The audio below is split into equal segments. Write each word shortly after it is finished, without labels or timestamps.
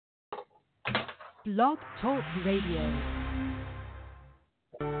Blog Talk Radio.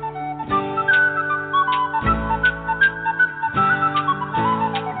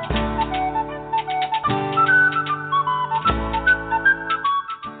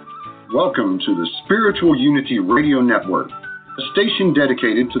 Welcome to the Spiritual Unity Radio Network, a station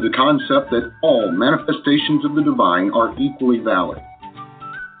dedicated to the concept that all manifestations of the divine are equally valid.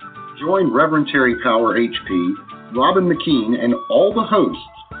 Join Reverend Terry Power HP, Robin McKean, and all the hosts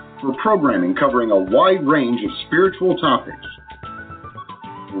for programming covering a wide range of spiritual topics,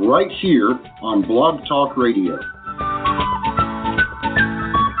 right here on Blog Talk Radio.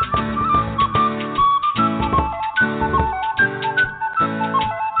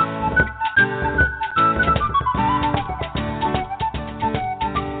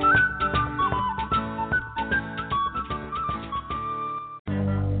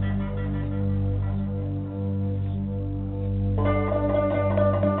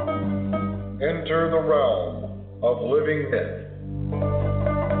 Enter the realm of living myth.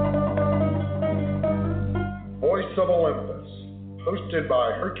 Voice of Olympus, hosted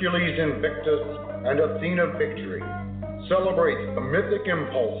by Hercules Invictus and Athena Victory, celebrates the mythic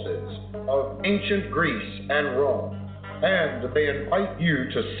impulses of ancient Greece and Rome, and they invite you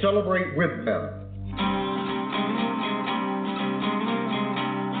to celebrate with them.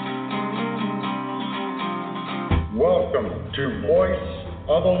 Welcome to Voice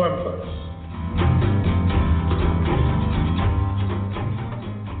of Olympus.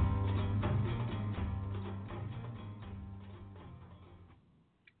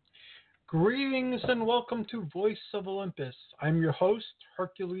 Greetings and welcome to Voice of Olympus. I'm your host,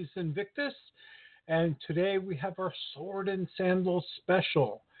 Hercules Invictus, and today we have our Sword and Sandals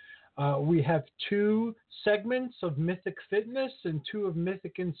special. We have two segments of Mythic Fitness and two of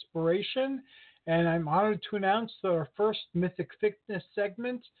Mythic Inspiration, and I'm honored to announce that our first Mythic Fitness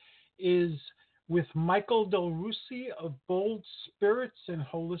segment is with Michael Del Rusi of Bold Spirits and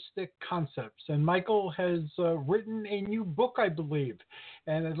Holistic Concepts. And Michael has written a new book, I believe,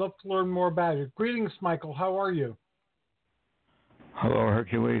 and I'd love to learn more about it. Greetings, Michael. How are you? Hello,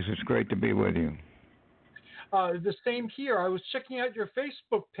 Hercules. It's great to be with you. The same here. I was checking out your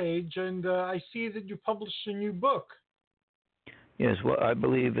Facebook page, and I see that you published a new book. Yes, well, I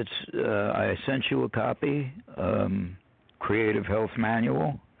believe I sent you a copy, Creative Health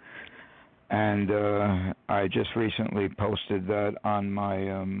Manual. And I just recently posted that on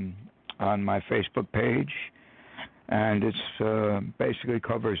my Facebook page, and it's basically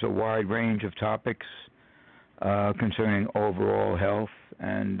covers a wide range of topics concerning overall health.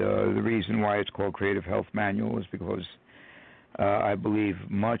 And the reason why it's called Creative Health Manual is because I believe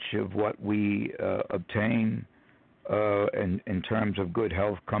much of what we obtain in terms of good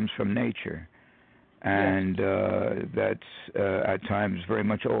health comes from nature, and that's at times very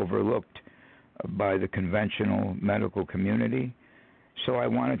much overlooked by the conventional medical community. So I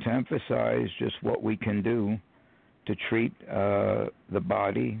wanted to emphasize just what we can do to treat the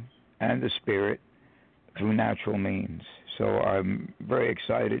body and the spirit through natural means. So I'm very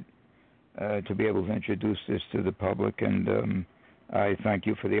excited to be able to introduce this to the public, and I thank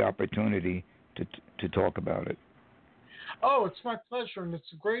you for the opportunity to talk about it. Oh, it's my pleasure, and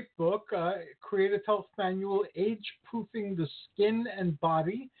it's a great book, Creative Health Manual, Age-Proofing the Skin and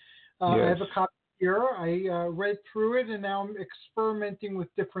Body. Yes. I have a copy here. I read through it, and now I'm experimenting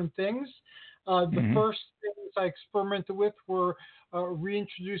with different things. The first things I experimented with were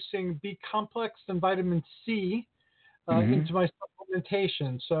reintroducing B-complex and vitamin C into my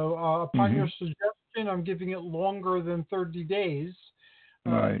supplementation. So upon your suggestion, I'm giving it longer than 30 days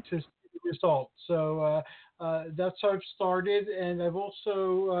to see the results. So that's how I've started, and I've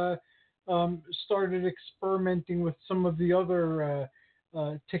also started experimenting with some of the other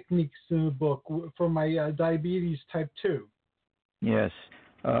techniques in the book for my diabetes type 2. Yes.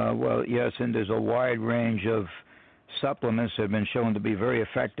 Well, yes, and there's a wide range of supplements that have been shown to be very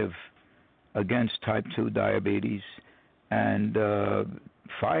effective against type 2 diabetes. And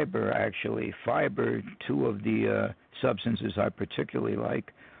fiber, two of the substances I particularly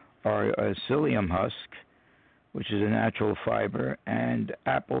like are psyllium husk, which is a natural fiber, and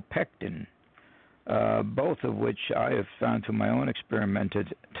apple pectin. Both of which I have found through my own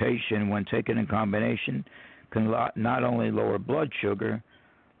experimentation, when taken in combination, can not only lower blood sugar,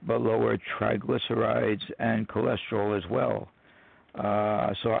 but lower triglycerides and cholesterol as well.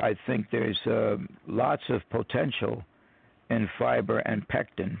 So I think there's lots of potential in fiber and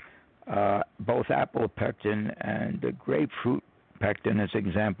pectin. Both apple pectin and grapefruit pectin, as an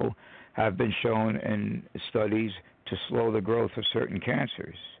example, have been shown in studies to slow the growth of certain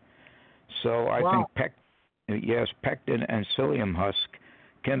cancers. So I think pectin and psyllium husk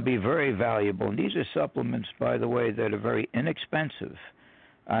can be very valuable. And these are supplements, by the way, that are very inexpensive.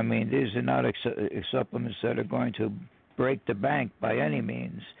 I mean, these are not supplements that are going to break the bank by any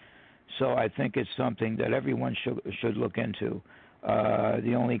means. So I think it's something that everyone should look into.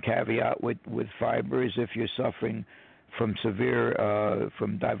 The only caveat with fiber is if you're suffering from severe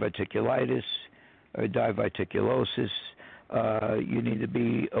from diverticulitis or diverticulosis, you need to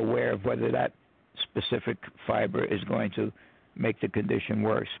be aware of whether that specific fiber is going to make the condition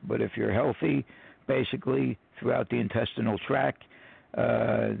worse. But if you're healthy, basically throughout the intestinal tract,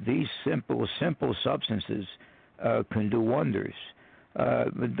 these simple substances can do wonders.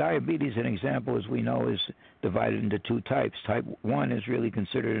 Diabetes, an example, as we know, is divided into two types. Type 1 is really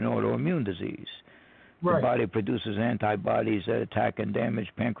considered an autoimmune disease. Right. The body produces antibodies that attack and damage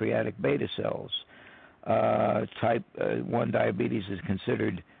pancreatic beta cells. Type 1 diabetes is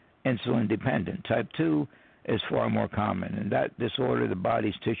considered insulin dependent. Type 2 is far more common. In that disorder, the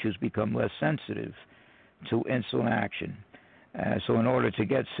body's tissues become less sensitive to insulin action. So in order to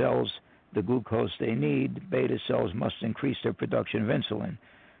get cells the glucose they need, beta cells must increase their production of insulin.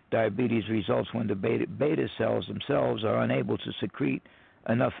 Diabetes results when the beta cells themselves are unable to secrete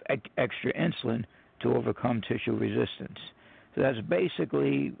enough extra insulin to overcome tissue resistance. So that's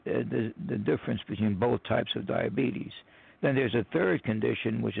basically the difference between both types of diabetes. Then there's a third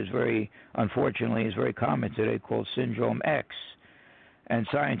condition, which is unfortunately is very common today, called Syndrome X. And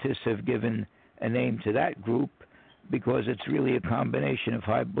scientists have given a name to that group because it's really a combination of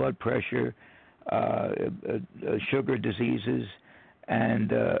high blood pressure, sugar diseases,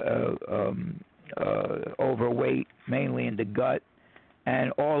 and overweight, mainly in the gut.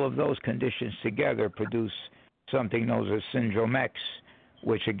 And all of those conditions together produce something known as Syndrome X,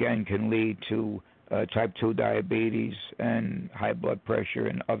 which again can lead to type 2 diabetes and high blood pressure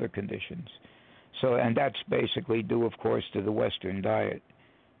and other conditions. So, and that's basically due, of course, to the Western diet.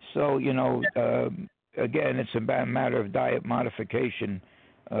 So, again, it's a matter of diet modification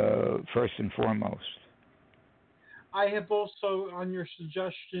first and foremost. I have also, on your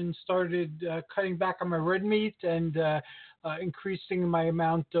suggestion, started cutting back on my red meat and increasing my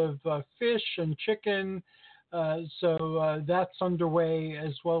amount of fish and chicken. So that's underway,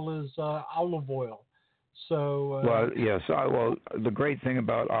 as well as olive oil. So well, yes. Well, the great thing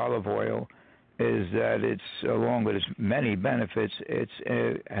about olive oil is that it's, along with its many benefits, it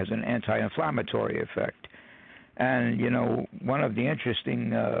has an anti-inflammatory effect. And, one of the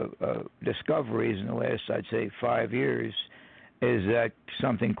interesting discoveries in the last, I'd say, 5 years is that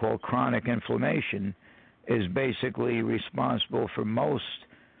something called chronic inflammation is basically responsible for most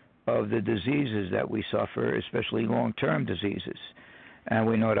of the diseases that we suffer, especially long-term diseases. And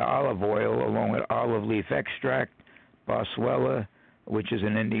we know that olive oil, along with olive leaf extract, boswellia, which is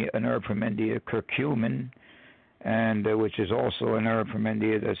an herb from India, curcumin, and which is also an herb from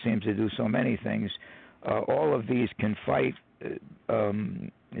India that seems to do so many things. All of these can fight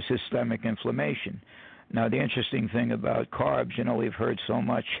systemic inflammation. Now, the interesting thing about carbs, we've heard so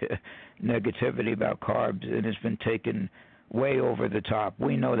much negativity about carbs, and it's been taken way over the top.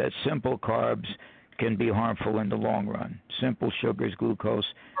 We know that simple carbs can be harmful in the long run. Simple sugars, glucose,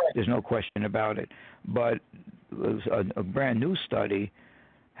 there's no question about it. But a brand new study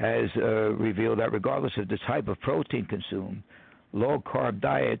has revealed that regardless of the type of protein consumed, low-carb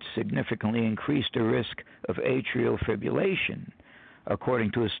diets significantly increase the risk of atrial fibrillation, according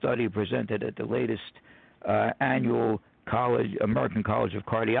to a study presented at the latest annual American College of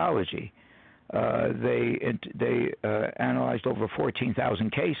Cardiology. They analyzed over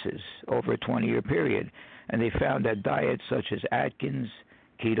 14,000 cases over a 20-year period, and they found that diets such as Atkins,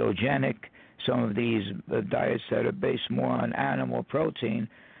 ketogenic, some of these diets that are based more on animal protein,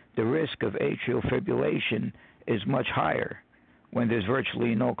 the risk of atrial fibrillation is much higher when there's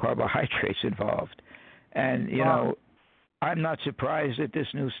virtually no carbohydrates involved. And, I'm not surprised at this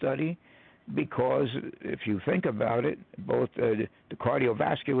new study because if you think about it, both the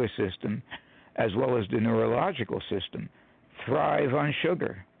cardiovascular system as well as the neurological system thrive on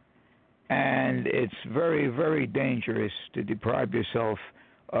sugar. And it's very, very dangerous to deprive yourself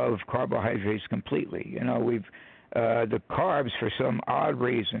of carbohydrates completely. The carbs, for some odd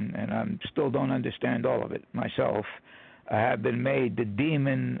reason, and I still don't understand all of it myself, have been made the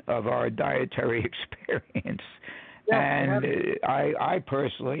demon of our dietary experience. Yeah, and I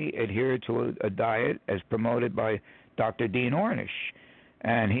personally adhere to a diet as promoted by Dr. Dean Ornish.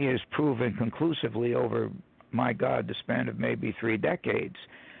 And he has proven conclusively over, my God, the span of maybe 3 decades,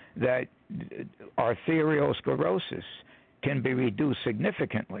 that arteriosclerosis can be reduced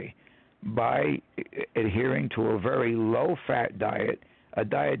significantly by adhering to a very low-fat diet, a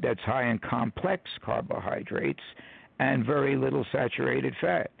diet that's high in complex carbohydrates, and very little saturated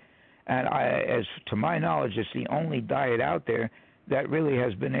fat. And as to my knowledge, it's the only diet out there that really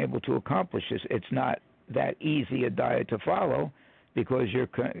has been able to accomplish this. It's not that easy a diet to follow because you're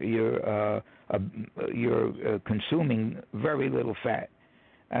consuming very little fat,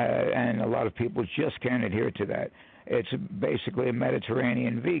 and a lot of people just can't adhere to that. It's basically a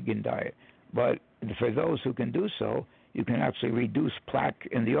Mediterranean vegan diet. But for those who can do so, you can actually reduce plaque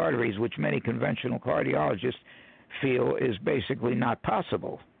in the arteries, which many conventional cardiologists feel is basically not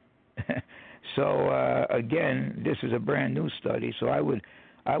possible. So again, this is a brand new study. So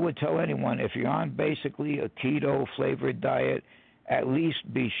I would tell anyone, if you're on basically a keto flavored diet, at least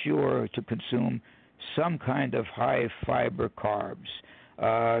be sure to consume some kind of high fiber carbs,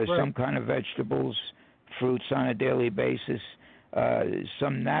 some kind of vegetables, fruits on a daily basis,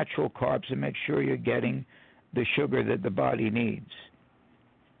 some natural carbs, and make sure you're getting the sugar that the body needs.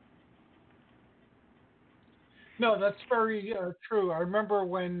 No, that's very true. I remember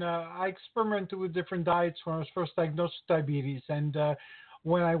when I experimented with different diets when I was first diagnosed with diabetes, and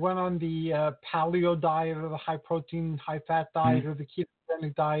when I went on the paleo diet or the high protein, high fat diet or the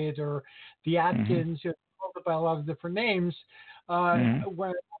ketogenic diet or the Atkins, called by a lot of different names. When I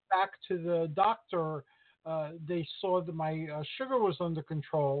went back to the doctor, they saw that my sugar was under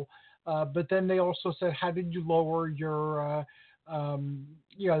control, but then they also said, "How did you lower your,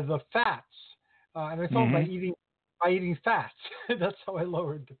 the fats?" And I thought by eating fats, that's how I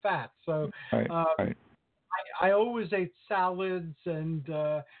lowered the fats. So I always ate salads and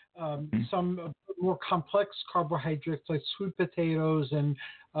some more complex carbohydrates like sweet potatoes and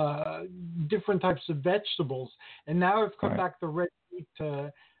different types of vegetables. And now I've cut back the red meat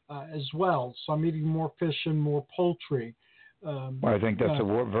as well. So I'm eating more fish and more poultry. Well, I think that's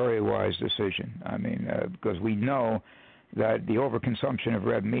a very wise decision. I mean, because we know that the overconsumption of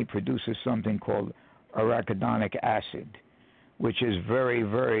red meat produces something called arachidonic acid, which is very,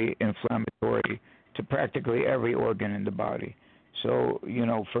 very inflammatory to practically every organ in the body. So,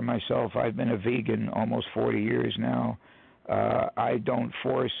 for myself, I've been a vegan almost 40 years now. I don't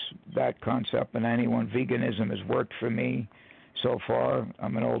force that concept on anyone. Veganism has worked for me so far.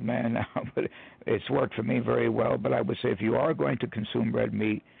 I'm an old man now, but it's worked for me very well. But I would say if you are going to consume red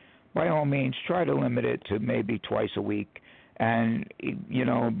meat, by all means, try to limit it to maybe twice a week. And,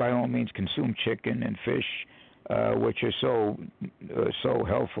 by all means, consume chicken and fish, which are so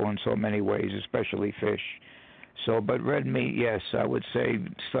helpful in so many ways, especially fish. So, but red meat, yes, I would say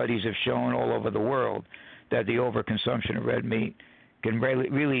studies have shown all over the world that the overconsumption of red meat can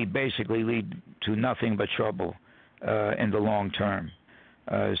really basically lead to nothing but trouble in the long term.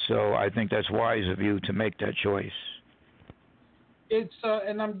 So I think that's wise of you to make that choice. It's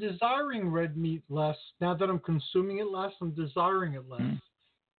and I'm desiring red meat less. Now that I'm consuming it less, I'm desiring it less.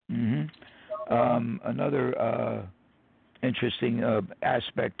 Another interesting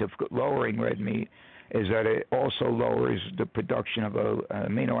aspect of lowering red meat is that it also lowers the production of an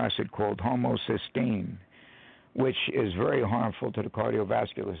amino acid called homocysteine, which is very harmful to the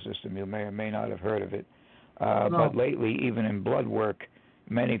cardiovascular system. You may or may not have heard of it. But lately, even in blood work,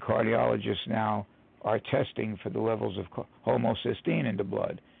 many cardiologists now are testing for the levels of homocysteine in the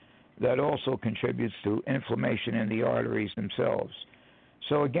blood. That also contributes to inflammation in the arteries themselves.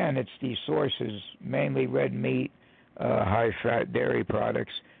 So again, it's these sources, mainly red meat, high-fat dairy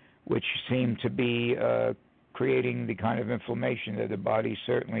products, which seem to be creating the kind of inflammation that the body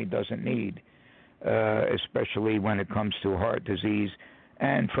certainly doesn't need, especially when it comes to heart disease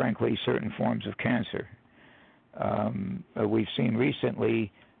and, frankly, certain forms of cancer. We've seen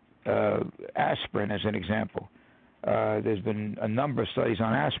recently aspirin as an example. There's been a number of studies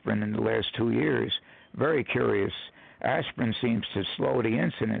on aspirin in the last 2 years. Very curious. Aspirin seems to slow the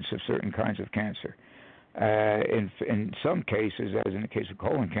incidence of certain kinds of cancer. In some cases, as in the case of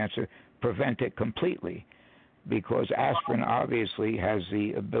colon cancer, prevent it completely, because aspirin obviously has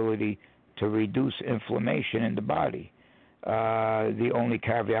the ability to reduce inflammation in the body. The only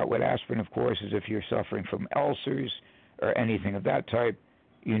caveat with aspirin, of course, is if you're suffering from ulcers or anything of that type,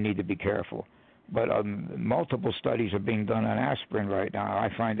 you need to be careful. But multiple studies are being done on aspirin right now. I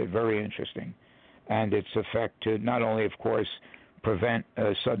find it very interesting. And its effect to not only, of course, prevent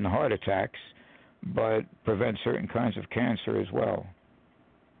sudden heart attacks, but prevent certain kinds of cancer as well.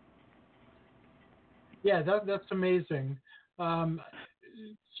 Yeah, that's amazing.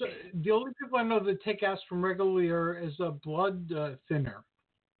 So the only people I know that take aspirin regularly is a blood thinner.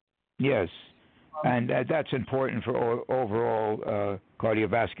 Yes, and that's important for overall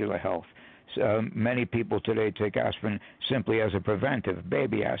cardiovascular health. Many people today take aspirin simply as a preventive,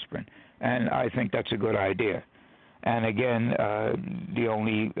 baby aspirin, and I think that's a good idea. And again, the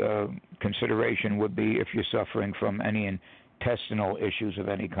only consideration would be if you're suffering from any intestinal issues of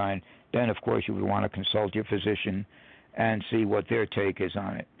any kind. Then, of course, you would want to consult your physician and see what their take is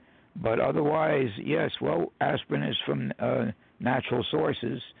on it. But otherwise, yes, well, aspirin is from natural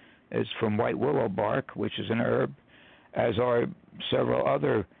sources. It's from white willow bark, which is an herb, as are several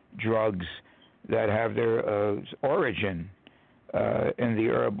other drugs that have their origin in the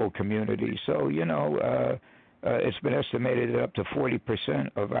herbal community. So, it's been estimated that up to 40%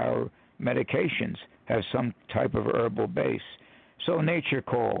 of our medications have some type of herbal base. So nature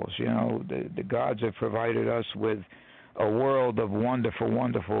calls. The gods have provided us with a world of wonderful,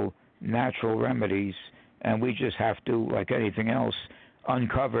 wonderful natural remedies, and we just have to, like anything else,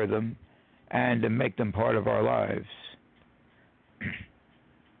 uncover them and make them part of our lives.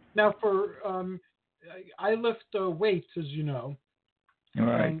 Now, I lift weights, as you know.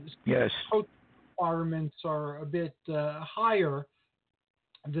 Right. And Yes. Protein requirements are a bit higher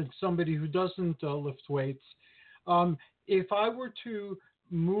than somebody who doesn't lift weights. If I were to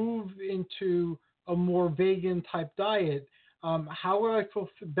move into a more vegan type diet, how would I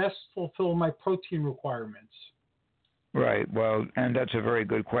best fulfill my protein requirements? Right. Well, and that's a very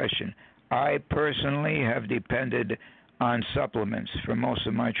good question. I personally have depended on supplements for most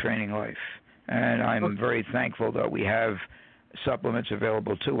of my training life, and I'm very thankful that we have supplements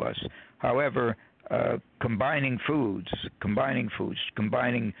available to us. However, combining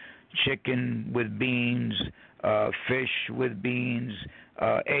chicken with beans, fish with beans,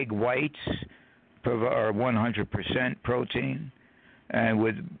 egg whites are 100% protein and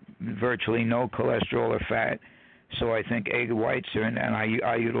with virtually no cholesterol or fat. So I think egg whites are, and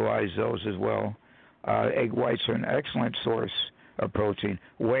I utilize those as well. Egg whites are an excellent source of protein.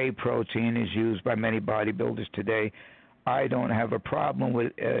 Whey protein is used by many bodybuilders today. I don't have a problem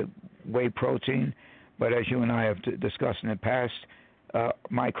with whey protein, but as you and I have discussed in the past,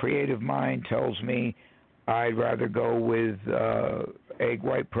 my creative mind tells me I'd rather go with egg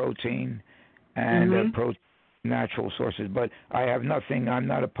white protein and natural sources. But I have nothing. I'm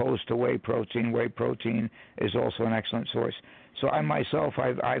not opposed to whey protein. Whey protein is also an excellent source. So I myself,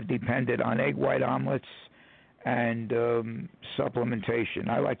 I've depended on egg white omelets and supplementation.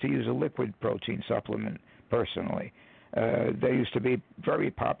 I like to use a liquid protein supplement personally. They used to be very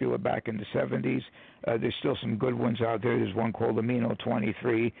popular back in the 70s. There's still some good ones out there. There's one called Amino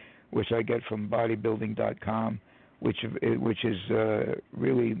 23, which I get from bodybuilding.com, which is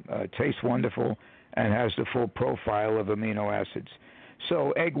really tastes wonderful and has the full profile of amino acids.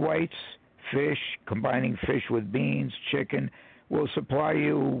 So egg whites, fish, combining fish with beans, chicken, will supply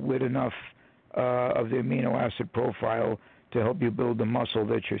you with enough of the amino acid profile to help you build the muscle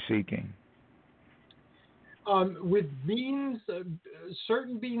that you're seeking. With beans,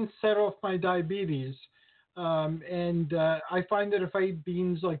 certain beans set off my diabetes, and I find that if I eat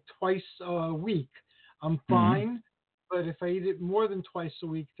beans like twice a week, I'm fine. But if I eat it more than twice a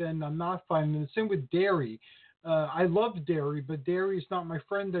week, then I'm not fine. And the same with dairy. I love dairy, but dairy is not my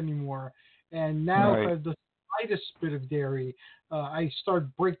friend anymore. And now if I have the slightest bit of dairy, I start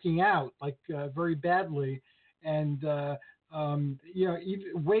breaking out very badly. And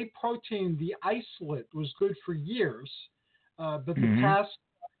whey protein, the isolate was good for years, but the past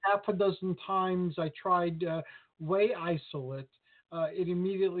half a dozen times I tried whey isolate, it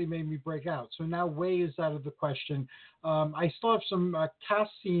immediately made me break out. So now whey is out of the question. I still have some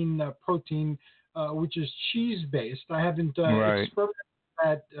casein protein, which is cheese-based. I haven't experimented with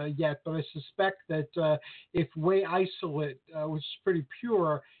that yet, but I suspect that if whey isolate, which is pretty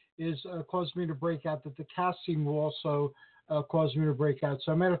pure, is causing me to break out, that the casein will also cause me to break out.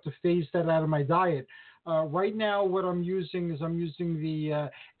 So I might have to phase that out of my diet. Right now, what I'm using is the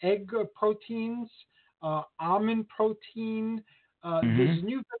egg proteins, almond protein. There's a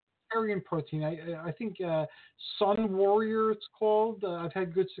new vegetarian protein. I think Sun Warrior it's called. I've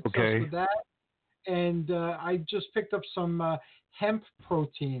had good success with that. And I just picked up some hemp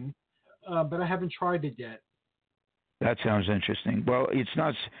protein, but I haven't tried it yet. That sounds interesting. Well, it's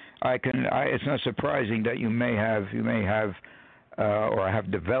not. It's not surprising that you may have or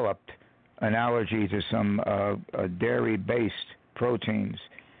have developed an allergy to some dairy-based proteins.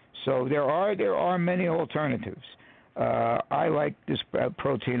 So there are many alternatives. I like this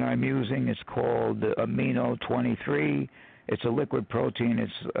protein I'm using. It's called Amino 23. It's a liquid protein.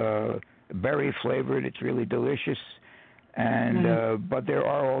 It's berry flavored. It's really delicious. And but there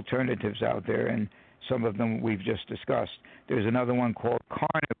are alternatives out there, and some of them we've just discussed. There's another one called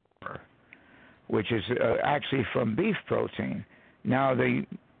carnivore, which is actually from beef protein. Now, the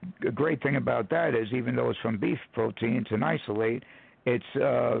great thing about that is, even though it's from beef protein, it's an isolate, it's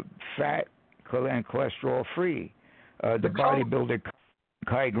fat and cholesterol free. The bodybuilder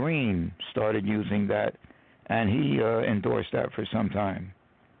Kai Green started using that, and he endorsed that for some time.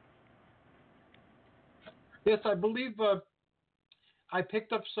 Yes, I believe I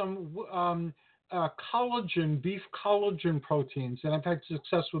picked up some collagen, beef collagen proteins, and I've had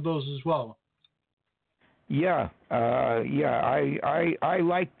success with those as well. Yeah. I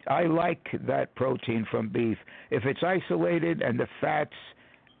like that protein from beef. If it's isolated and the fats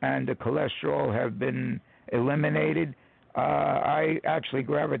and the cholesterol have been eliminated, I actually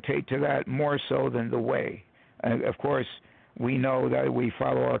gravitate to that more so than the whey. Of course, we know that we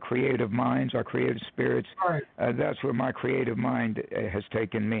follow our creative minds, our creative spirits. Right. That's where my creative mind has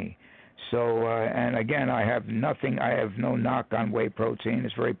taken me. So, and again, I have no knock on whey protein.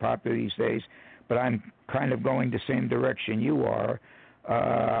 It's very popular these days, but I'm kind of going the same direction you are.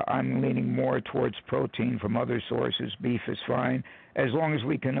 I'm leaning more towards protein from other sources. Beef is fine, as long as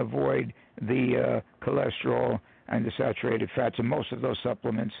we can avoid the cholesterol and the saturated fats. And most of those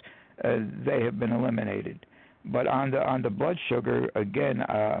supplements, they have been eliminated. But on the blood sugar, again,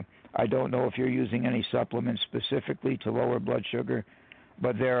 I don't know if you're using any supplements specifically to lower blood sugar,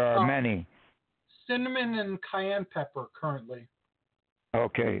 but there are many. Cinnamon and cayenne pepper currently.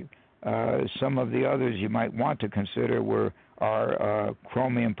 Okay. Some of the others you might want to consider are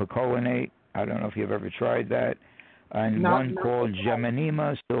chromium percolinate. I don't know if you've ever tried that. And one called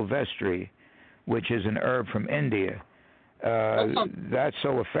Geminema sylvestre, which is an herb from India. That's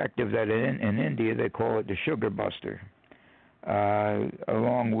so effective that in India they call it the sugar buster.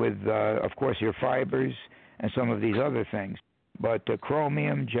 Along with, of course, your fibers and some of these other things. But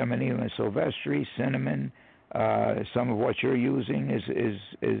chromium, Geminema sylvestre, cinnamon, some of what you're using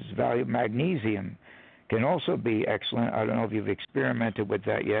is valuable. Magnesium can also be excellent. I don't know if you've experimented with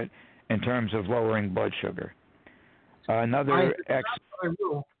that yet in terms of lowering blood sugar. Another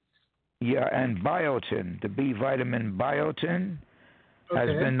excellent. Yeah, and biotin, the B vitamin biotin, has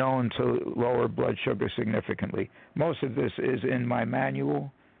been known to lower blood sugar significantly. Most of this is in my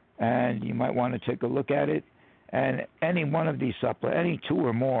manual, and you might want to take a look at it. And any one of these supplements, any two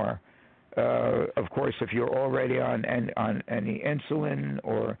or more, of course, if you're already on any insulin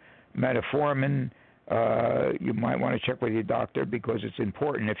or metformin, you might want to check with your doctor, because it's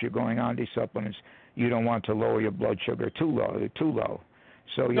important if you're going on these supplements. You don't want to lower your blood sugar too low.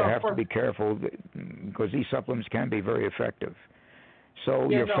 So you have to be careful, because these supplements can be very effective. So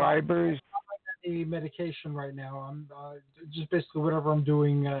your fibers. I'm not on any medication right now. I'm just basically whatever I'm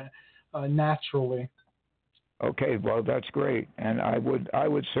doing naturally. Okay, well that's great, and I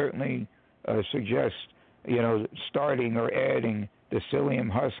would certainly suggest starting or adding the psyllium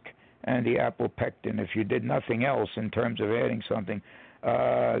husk and the apple pectin. If you did nothing else in terms of adding something,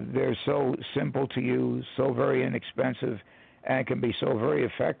 they're so simple to use, so very inexpensive, and can be so very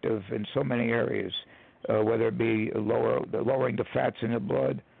effective in so many areas, whether it be lowering the fats in the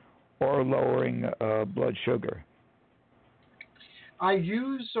blood or lowering blood sugar. I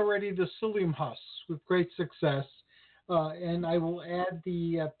use already the psyllium husks with great success, and I will add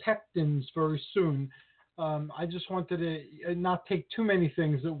the pectins very soon. I just wanted to not take too many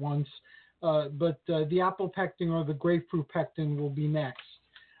things at once, but the apple pectin or the grapefruit pectin will be next,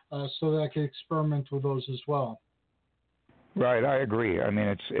 so that I can experiment with those as well. Right, I agree. I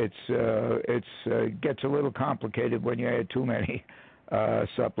mean, it gets a little complicated when you add too many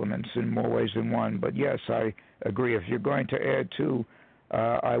supplements in more ways than one. But yes, I agree. If you're going to add two,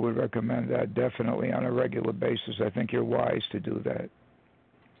 I would recommend that definitely on a regular basis. I think you're wise to do that.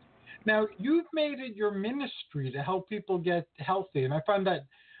 Now, you've made it your ministry to help people get healthy, and I find that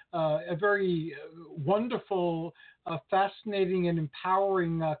a very wonderful, fascinating, and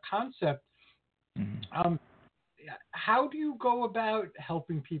empowering concept. Mm-hmm. How do you go about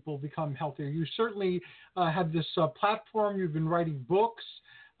helping people become healthier? You certainly have this platform. You've been writing books.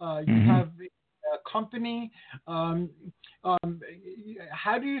 You have a company. How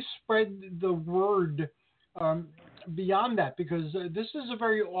do you spread the word beyond that? Because this is a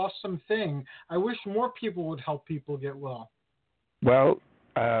very awesome thing. I wish more people would help people get well. Well,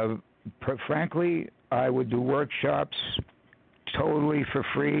 frankly, I would do workshops totally for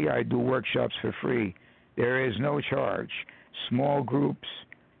free. I do workshops for free. There is no charge. Small groups,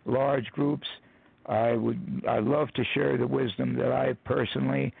 large groups. I love to share the wisdom that I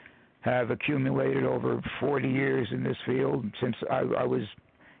personally have accumulated over 40 years in this field, since I was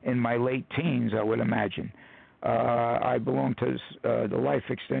in my late teens, I would imagine. I belong to the Life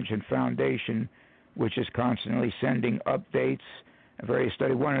Extension Foundation, which is constantly sending updates, various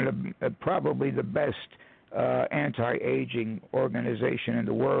studies. One of the probably the best anti-aging organization in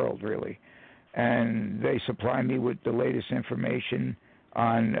the world, really. And they supply me with the latest information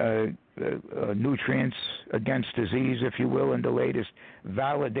on nutrients against disease, if you will, in the latest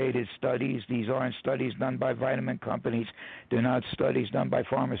validated studies. These aren't studies done by vitamin companies. They're not studies done by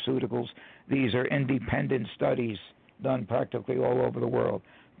pharmaceuticals. These are independent studies done practically all over the world.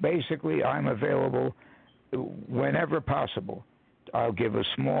 Basically, I'm available whenever possible. I'll give a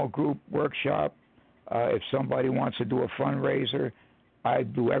small group workshop. If somebody wants to do a fundraiser, I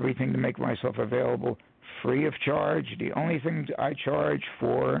do everything to make myself available free of charge. The only thing I charge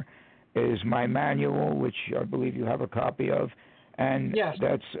for is my manual, which I believe you have a copy of, and yes.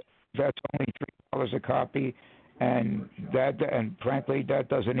 that's only $3 a copy, and frankly that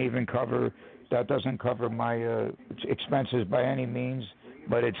doesn't cover my expenses by any means,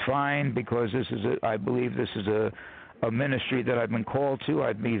 but it's fine because I believe this is a ministry that I've been called to.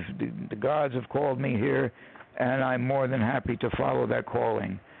 I believe the gods have called me here, and I'm more than happy to follow that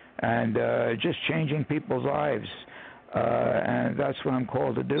calling and just changing people's lives. And that's what I'm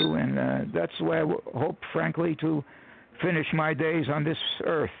called to do, and that's the way I hope, frankly, to finish my days on this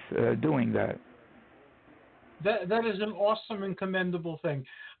earth, doing that. That is an awesome and commendable thing.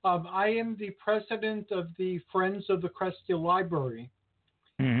 I am the president of the Friends of the Crestia Library,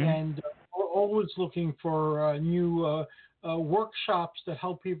 and we're always looking for new workshops that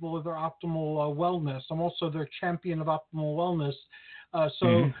help people with their optimal wellness. I'm also their champion of optimal wellness. So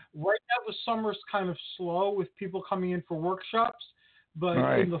right now the summer's kind of slow with people coming in for workshops, but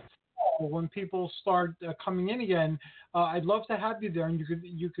in the fall when people start coming in again, I'd love to have you there, and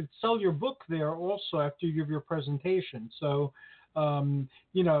you could sell your book there also after you give your presentation. So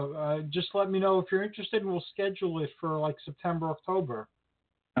just let me know if you're interested, and we'll schedule it for like September, October.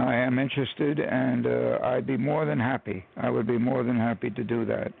 I am interested, and I'd be more than happy. I would be more than happy to do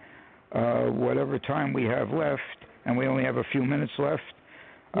that. Whatever time we have left, and we only have a few minutes left,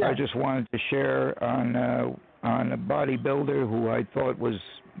 I just wanted to share on a bodybuilder who I thought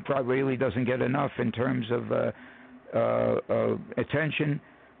probably really doesn't get enough in terms of attention,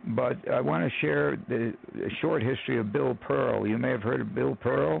 but I want to share the short history of Bill Pearl. You may have heard of Bill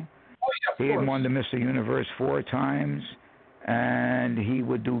Pearl. Oh, yeah, he had won the Mr. Universe 4 times, and he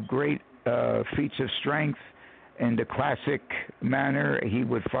would do great feats of strength in the classic manner. He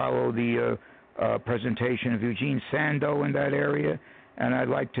would follow the presentation of Eugene Sandow in that area, and I'd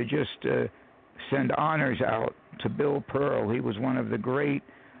like to just send honors out to Bill Pearl. He was one of the great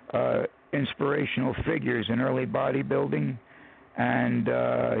inspirational figures in early bodybuilding,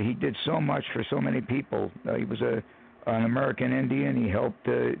 and he did so much for so many people. He was an American Indian. He helped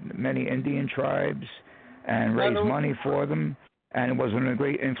many Indian tribes and raised money for them, and was one of the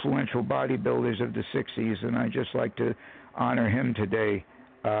great influential bodybuilders of the 60s, and I'd just like to honor him today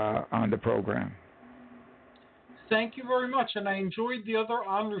on the program. Thank you very much, and I enjoyed the other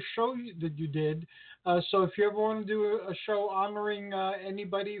honor show that you did. So if you ever want to do a show honoring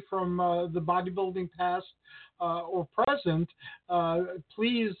anybody from the bodybuilding past or present,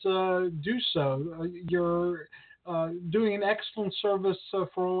 please do so. You're doing an excellent service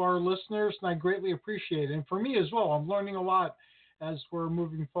for all our listeners, and I greatly appreciate it. And for me as well, I'm learning a lot as we're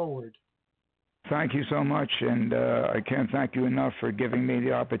moving forward. Thank you so much, and I can't thank you enough for giving me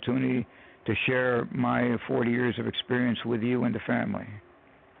the opportunity to share my 40 years of experience with you and the family.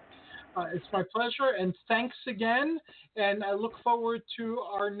 It's my pleasure, and thanks again, and I look forward to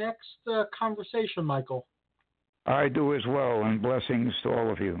our next conversation, Michael. I do as well, and blessings to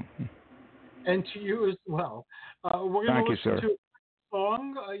all of you. And to you as well. We're going to listen to a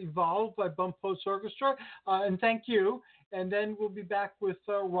song, Evolve by Bump Post Orchestra, and thank you. And then we'll be back with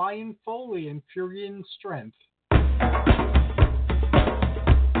Ryan Foley and Fury and Strength.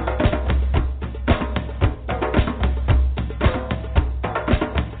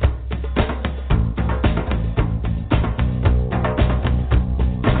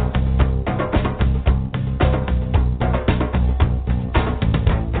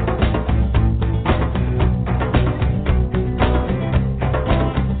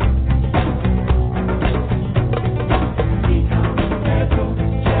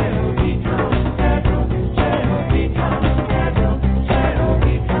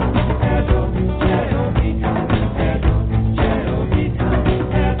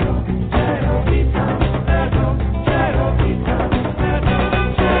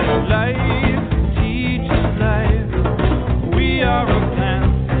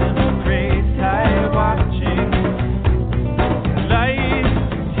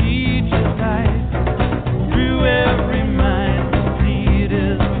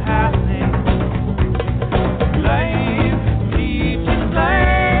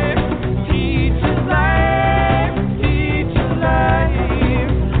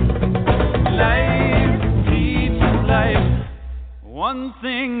 One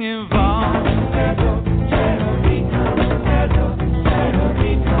thing evolved.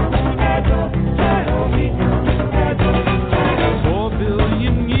 4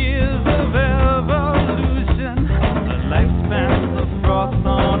 billion years of evolution, a lifespan of frost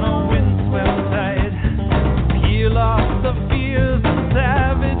on a windswept tide. Peel off the fears and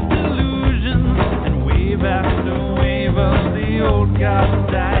savage delusions, and wave after wave of the old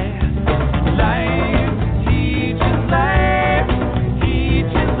gods die. Life teaches life,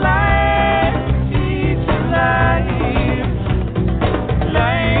 teaches life, teaches life.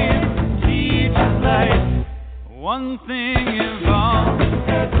 Life teaches life. One thing evolved.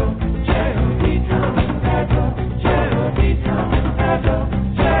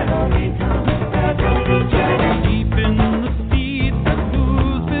 Deep in the seed that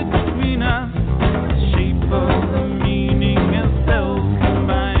moves between us, the shape of the meaning as cells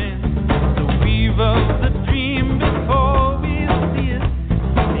combine. The weave of the dream before we see it.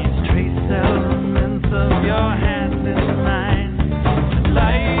 These trace elements of your hand in mine.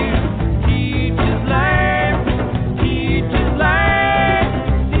 Life teaches life, teaches life,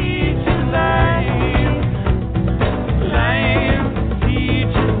 teaches life. Life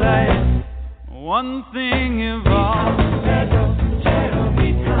teaches life. One thing evolved.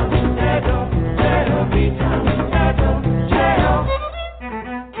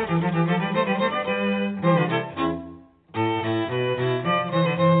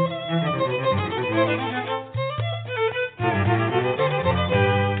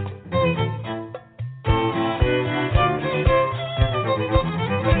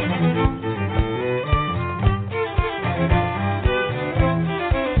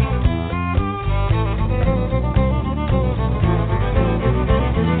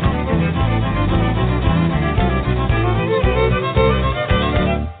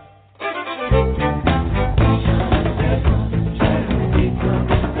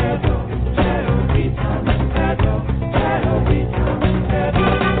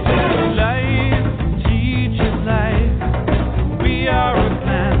 Life teaches life. We are a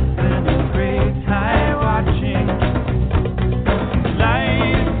plant in a great tide watching.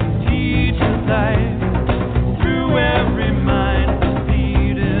 Life teaches life. Through every mind the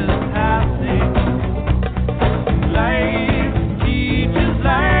seed is passing. Life teaches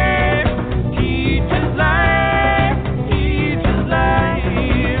life, teaches life, teaches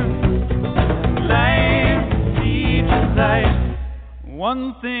life. Life teaches life. One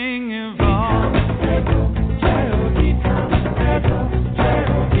thing evolved.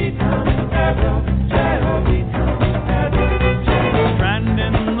 Strand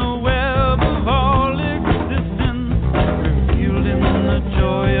in the web of all existence, revealed in the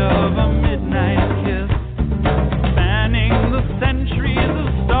joy of a midnight kiss, spanning the centuries of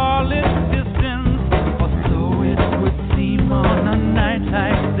starlit distance, or so it would seem on a night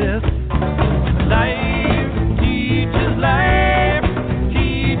like this. Life teaches life,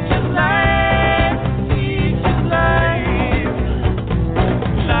 teaches life, teaches life.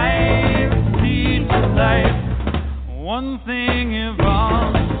 Life teaches life. One thing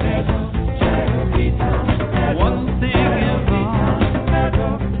evolved. One thing evolved.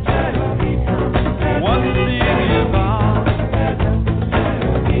 One thing evolved.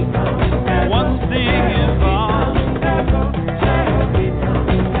 One thing evolved.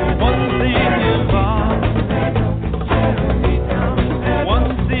 One thing evolved. One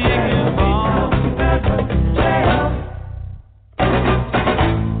thing evolved.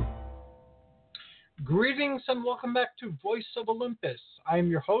 Greetings and welcome back to Voice of Olympus. I am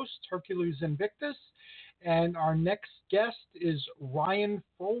your host, Hercules Invictus, and our next guest is Ryan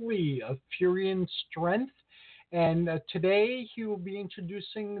Foley of Furian Strength. And today he will be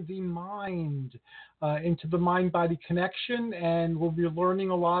introducing the mind into the mind-body connection, and we'll be learning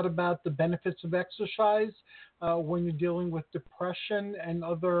a lot about the benefits of exercise when you're dealing with depression and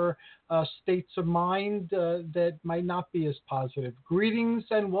other states of mind that might not be as positive. Greetings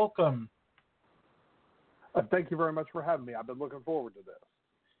and welcome. Thank you very much for having me. I've been looking forward to this.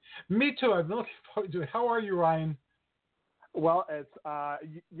 Me too. I've been looking forward to it. How are you, Ryan? Well, it's I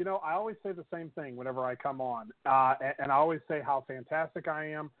always say the same thing whenever I come on, and I always say how fantastic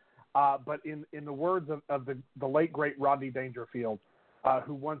I am. But in the words of the late great Rodney Dangerfield,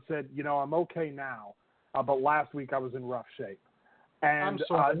 who once said, I'm okay now, but last week I was in rough shape. And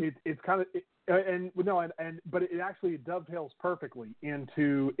it's kind of but it actually dovetails perfectly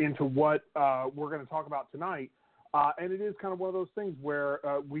into what we're going to talk about tonight. And it is kind of one of those things where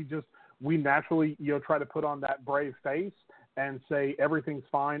we naturally try to put on that brave face and say everything's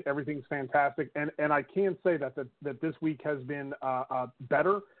fine, everything's fantastic. And I can say that this week has been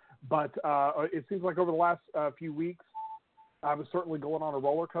better, but it seems like over the last few weeks I was certainly going on a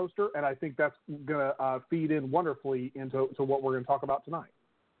roller coaster, and I think that's going to feed in wonderfully into what we're going to talk about tonight.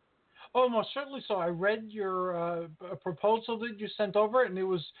 Oh, most certainly so. I read your proposal that you sent over, and it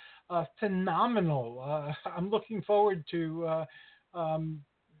was phenomenal. I'm looking forward to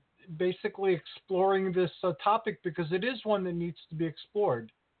basically exploring this topic because it is one that needs to be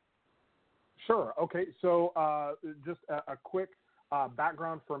explored. Sure. Okay. So just a quick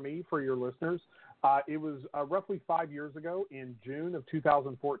background for me, for your listeners. It was roughly 5 years ago in June of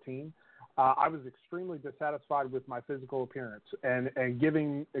 2014. I was extremely dissatisfied with my physical appearance, and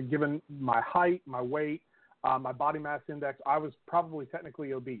given my height, my weight, my body mass index, I was probably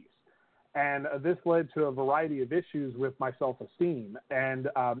technically obese. And this led to a variety of issues with my self-esteem. And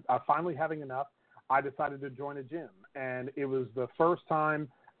finally having enough, I decided to join a gym. And it was the first time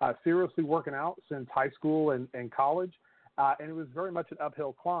seriously working out since high school and college. And it was very much an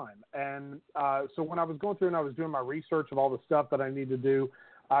uphill climb. And so when I was going through and I was doing my research of all the stuff that I need to do,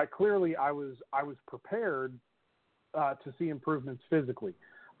 clearly I was prepared to see improvements physically.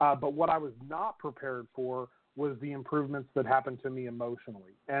 But what I was not prepared for was the improvements that happened to me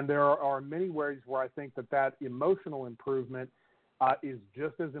emotionally. And there are many ways where I think that emotional improvement is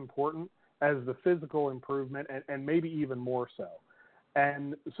just as important as the physical improvement, and maybe even more so.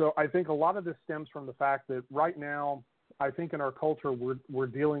 And so I think a lot of this stems from the fact that right now, I think in our culture, we're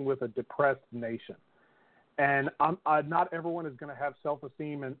dealing with a depressed nation. And not everyone is going to have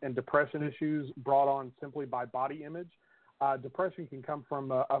self-esteem and depression issues brought on simply by body image. Depression can come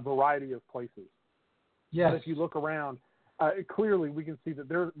from a variety of places. Yes. But if you look around, clearly we can see that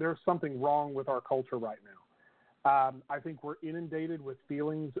there's something wrong with our culture right now. I think we're inundated with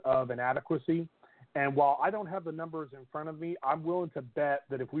feelings of inadequacy. And while I don't have the numbers in front of me, I'm willing to bet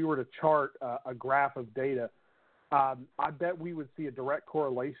that if we were to chart a graph of data, I bet we would see a direct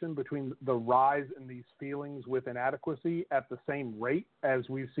correlation between the rise in these feelings with inadequacy at the same rate as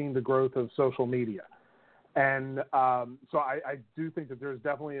we've seen the growth of social media. And so I do think that there's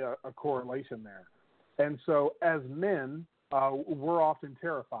definitely a correlation there. And so as men, we're often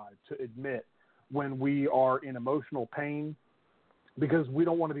terrified to admit when we are in emotional pain because we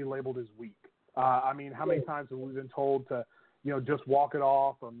don't want to be labeled as weak. I mean, how many times have we been told to, just walk it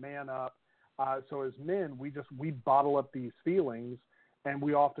off or man up? So as men, we bottle up these feelings, and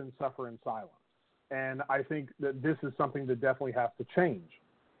we often suffer in silence. And I think that this is something that definitely has to change.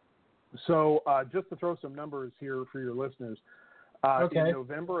 So just to throw some numbers here for your listeners, in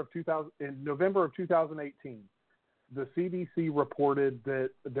November of 2018, the CDC reported that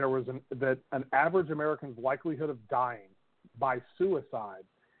there was an average American's likelihood of dying by suicide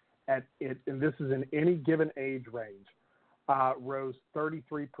and this is in any given age range, rose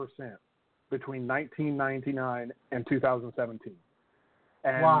 33% between 1999 and 2017.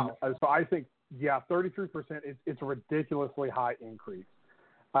 And wow. So I think, 33%, it's a ridiculously high increase.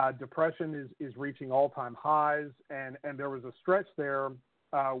 Depression is reaching all-time highs, and there was a stretch there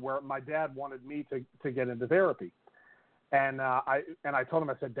where my dad wanted me to get into therapy. And I told him,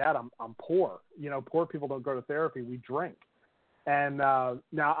 I said, Dad, I'm poor. Poor people don't go to therapy. We drink. And now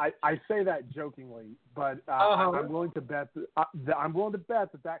I say that jokingly, but I'm willing to bet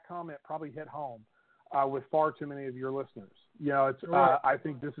that comment probably hit home with far too many of your listeners. I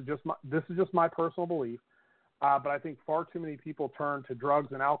think this is just my personal belief, but I think far too many people turn to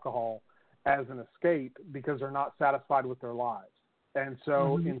drugs and alcohol as an escape because they're not satisfied with their lives. And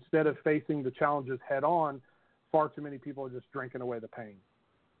so instead of facing the challenges head on, far too many people are just drinking away the pain.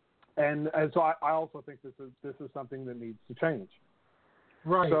 And so I also think this is something that needs to change.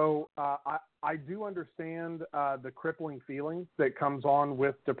 Right. So I do understand the crippling feeling that comes on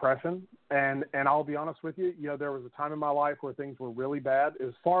with depression, and I'll be honest with you. There was a time in my life where things were really bad. It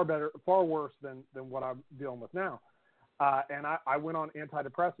was far worse than what I'm dealing with now. And I went on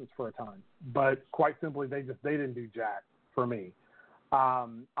antidepressants for a time, but quite simply, they didn't do jack for me.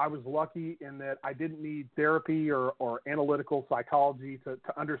 I was lucky in that I didn't need therapy or analytical psychology to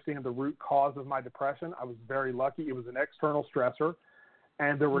understand the root cause of my depression. I was very lucky. It was an external stressor,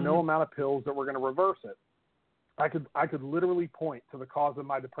 and there were no amount of pills that were going to reverse it. I could literally point to the cause of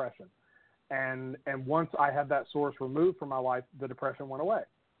my depression, and once I had that source removed from my life, the depression went away.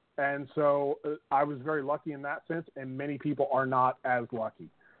 And so I was very lucky in that sense, and many people are not as lucky.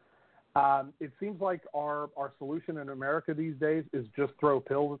 It seems like our solution in America these days is just throw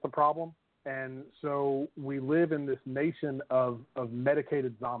pills at the problem. And so we live in this nation of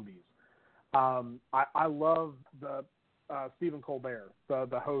medicated zombies. I love the Stephen Colbert,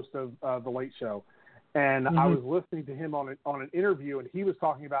 the host of The Late Show. And I was listening to him on an interview, and he was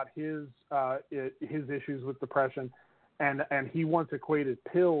talking about his issues with depression. And he once equated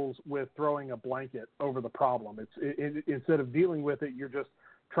pills with throwing a blanket over the problem. Instead of dealing with it, you're just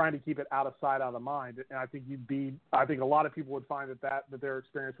trying to keep it out of sight, out of mind. And I think a lot of people would find that their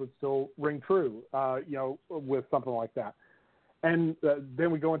experience would still ring true, with something like that. And then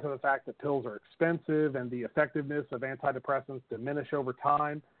we go into the fact that pills are expensive and the effectiveness of antidepressants diminish over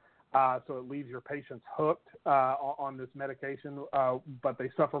time. So it leaves your patients hooked on this medication, but they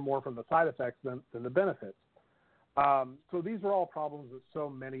suffer more from the side effects than the benefits. So these are all problems that so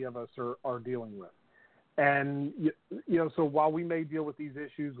many of us are dealing with. And, so while we may deal with these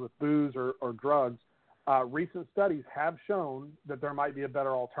issues with booze or drugs, recent studies have shown that there might be a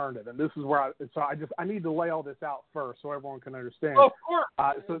better alternative. And this is where I need to lay all this out first so everyone can understand. Oh, of course.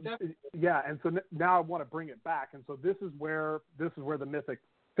 And so now I want to bring it back. And so this is where the Mythic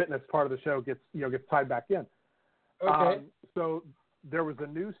Fitness part of the show gets tied back in. Okay. So there was a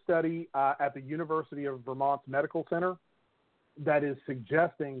new study at the University of Vermont's Medical Center that is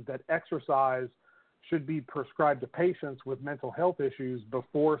suggesting that exercise should be prescribed to patients with mental health issues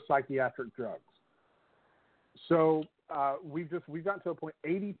before psychiatric drugs. So we've gotten to a point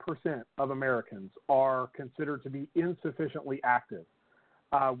 80% of Americans are considered to be insufficiently active.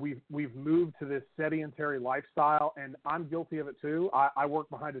 We've moved to this sedentary lifestyle, and I'm guilty of it too. I work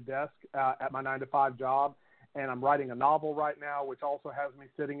behind a desk at my 9-to-5 job, and I'm writing a novel right now, which also has me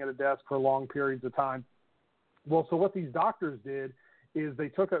sitting at a desk for long periods of time. Well, so what these doctors did is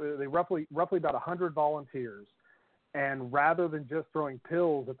they roughly about 100 volunteers, and rather than just throwing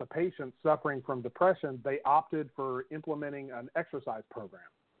pills at the patients suffering from depression, they opted for implementing an exercise program.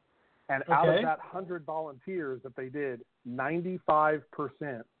 And out of that 100 volunteers that they did, 95%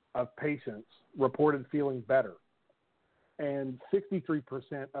 of patients reported feeling better, and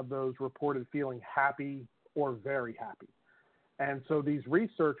 63% of those reported feeling happy or very happy. And so these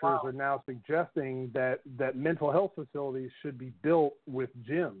researchers are now suggesting that mental health facilities should be built with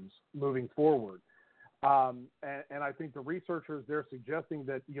gyms moving forward. And I think the researchers, they're suggesting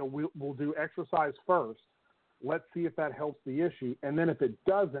that we'll do exercise first. Let's see if that helps the issue. And then if it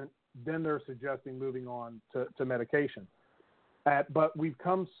doesn't, then they're suggesting moving on to medication. But we've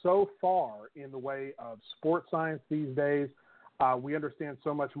come so far in the way of sports science these days. We understand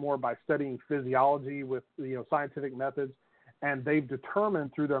so much more by studying physiology with scientific methods, and they've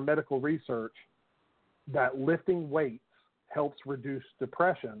determined through their medical research that lifting weights helps reduce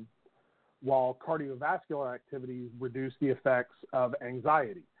depression, while cardiovascular activities reduce the effects of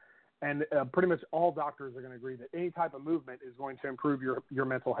anxiety. And pretty much all doctors are going to agree that any type of movement is going to improve your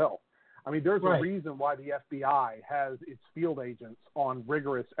mental health. I mean, there's a reason why the FBI has its field agents on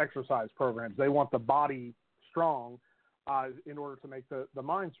rigorous exercise programs. They want the body strong in order to make the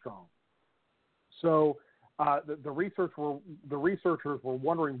mind strong. So the researchers were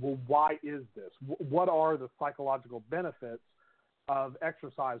wondering, well, why is this? What are the psychological benefits of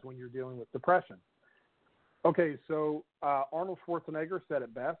exercise when you're dealing with depression? Okay, so Arnold Schwarzenegger said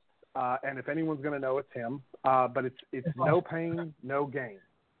it best, and if anyone's going to know, it's him. But it's no pain, no gain.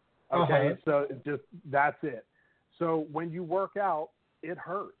 Okay, so that's it. So when you work out, it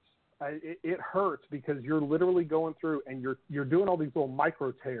hurts. It hurts because you're literally going through and you're doing all these little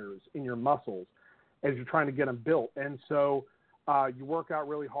micro tears in your muscles as you're trying to get them built. And so you work out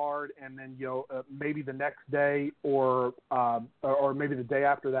really hard, and then maybe the next day or maybe the day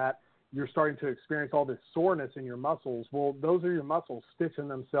after that, you're starting to experience all this soreness in your muscles. Well, those are your muscles stitching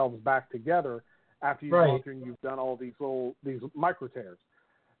themselves back together after you've gone through and you've done all these micro tears.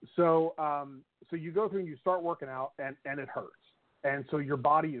 So you go through and you start working out, and it hurts. And so your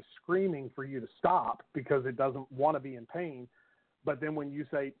body is screaming for you to stop because it doesn't want to be in pain. But then when you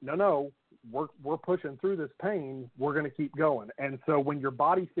say, no, we're pushing through this pain, we're going to keep going. And so when your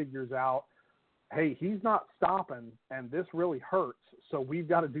body figures out, hey, he's not stopping and this really hurts, so we've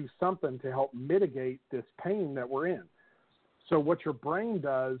got to do something to help mitigate this pain that we're in. So what your brain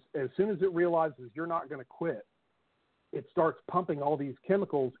does, as soon as it realizes you're not going to quit, it starts pumping all these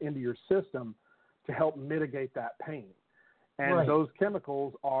chemicals into your system to help mitigate that pain. And those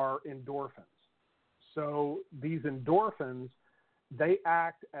chemicals are endorphins. So these endorphins, they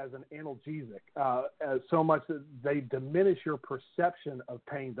act as an analgesic so much that they diminish your perception of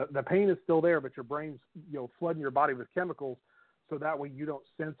pain. The pain is still there, but your brain's flooding your body with chemicals so that way you don't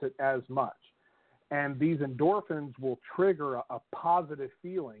sense it as much. And these endorphins will trigger a positive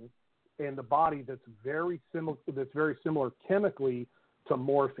feeling in the body that's very similar chemically to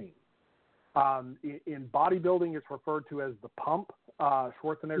morphine. In bodybuilding, it's referred to as the pump.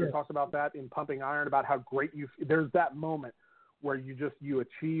 Schwarzenegger talks about that in Pumping Iron, about how great there's that moment where you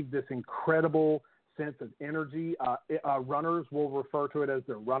achieve this incredible sense of energy. Runners will refer to it as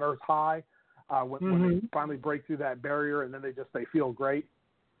their runner's high. when they finally break through that barrier, and then they feel great.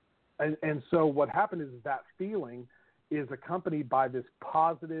 And so what happened is that feeling is accompanied by this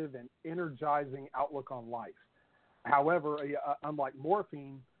positive and energizing outlook on life. However, unlike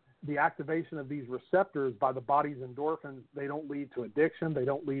morphine, the activation of these receptors by the body's endorphins, they don't lead to addiction, they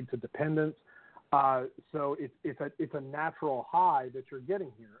don't lead to dependence. So it's a natural high that you're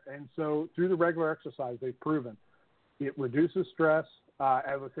getting here. And so through the regular exercise, they've proven it reduces stress.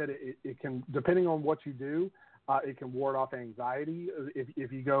 As I said, it can, depending on what you do, it can ward off anxiety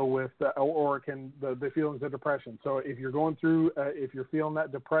if you go with, or it can the feelings of depression. So if you're going through, if you're feeling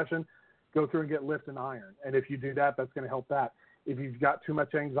that depression, go through and get lift and iron. And if you do that, that's going to help that. If you've got too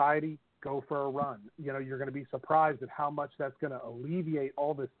much anxiety, go for a run. You know, you're going to be surprised at how much that's going to alleviate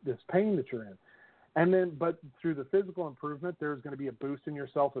all this pain that you're in. And then, but through the physical improvement, there's going to be a boost in your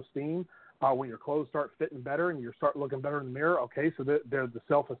self-esteem. When your clothes start fitting better and you start looking better in the mirror, okay, so the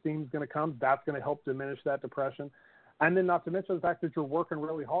self-esteem is going to come. That's going to help diminish that depression. And then not to mention the fact that you're working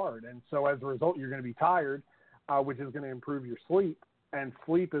really hard. And so as a result, you're going to be tired, which is going to improve your sleep. And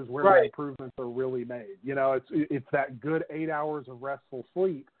sleep is where the improvements are really made. You know, it's that good 8 hours of restful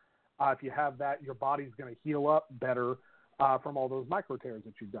sleep. If you have that, your body's going to heal up better from all those micro tears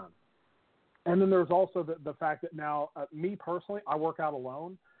that you've done. And then there's also the fact that now, me personally, I work out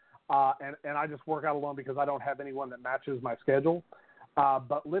alone. And I just work out alone because I don't have anyone that matches my schedule.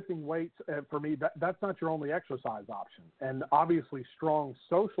 But lifting weights, for me, that's not your only exercise option. And obviously strong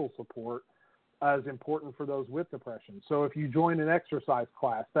social support is important for those with depression. So if you join an exercise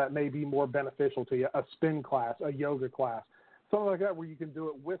class, that may be more beneficial to you, a spin class, a yoga class, something like that where you can do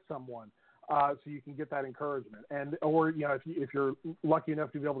it with someone so you can get that encouragement. And or, you know, if you're lucky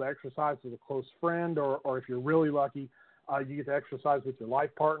enough to be able to exercise with a close friend, or if you're really lucky, you get to exercise with your life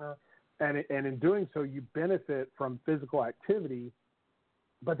partner, and in doing so, you benefit from physical activity,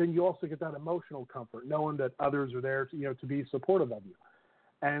 but then you also get that emotional comfort, knowing that others are there to be supportive of you.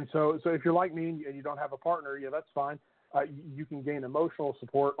 And so if you're like me and you don't have a partner, that's fine. You can gain emotional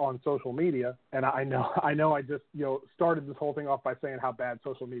support on social media. And I know I just started this whole thing off by saying how bad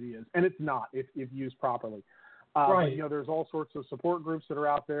social media is, and it's not if used properly. But, there's all sorts of support groups that are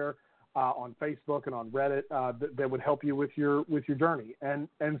out there. On Facebook and on Reddit that would help you with your journey. And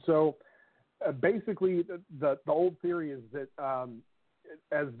so basically the old theory is that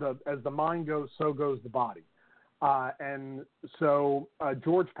as the mind goes, so goes the body. And so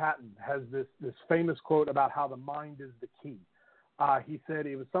George Patton has this famous quote about how the mind is the key. He said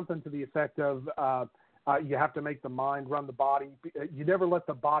it was something to the effect of you have to make the mind run the body. You never let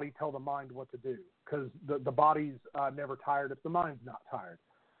the body tell the mind what to do, because the body's never tired if the mind's not tired.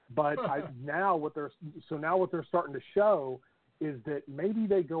 But now what they're starting to show is that maybe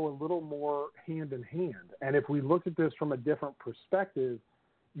they go a little more hand in hand. And if we look at this from a different perspective,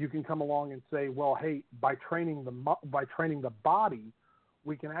 you can come along and say, well, hey, by training the body,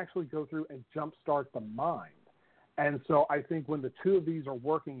 we can actually go through and jumpstart the mind. And so I think when the two of these are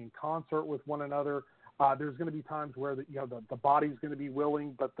working in concert with one another, there's going to be times where the body's going to be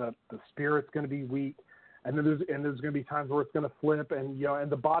willing, but the spirit's going to be weak. And then there's going to be times where it's going to flip, and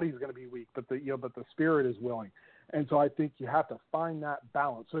the body's going to be weak, but the spirit is willing. And so I think you have to find that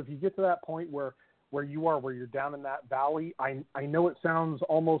balance. So if you get to that point where you're down in that valley, I know it sounds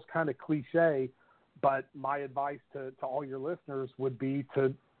almost kind of cliche, but my advice to all your listeners would be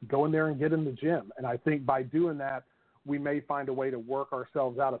to go in there and get in the gym. And I think by doing that, we may find a way to work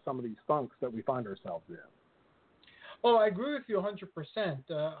ourselves out of some of these funks that we find ourselves in. Oh, I agree with you 100%.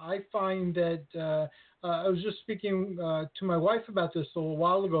 I find that I was just speaking to my wife about this a little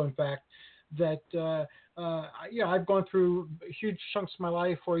while ago, in fact, that I've gone through huge chunks of my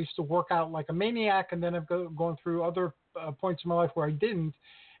life where I used to work out like a maniac, and then I've gone through other points in my life where I didn't.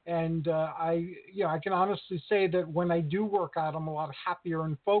 And I can honestly say that when I do work out, I'm a lot happier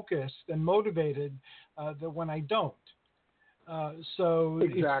and focused and motivated than when I don't. So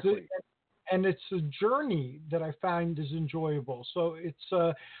exactly. And it's a journey that I find is enjoyable. So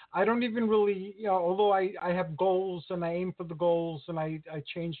it's I don't even really, although I have goals and I aim for the goals, and I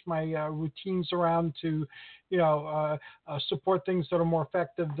changed my routines around to, support things that are more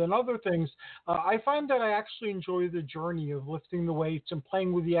effective than other things. I find that I actually enjoy the journey of lifting the weights and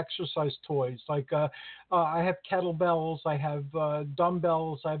playing with the exercise toys. Like I have kettlebells, I have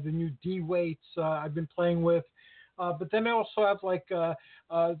dumbbells, I have the new D weights I've been playing with. But then I also have like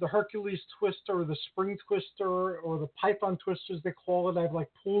the Hercules twister, or the spring twister, or the python twister, as they call it. I have like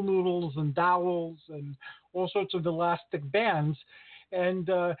pool noodles and dowels and all sorts of elastic bands. And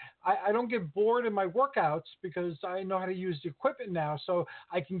I don't get bored in my workouts because I know how to use the equipment now. So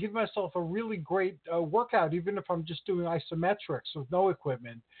I can give myself a really great workout, even if I'm just doing isometrics with no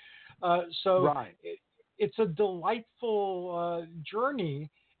equipment. So right. it's a delightful journey.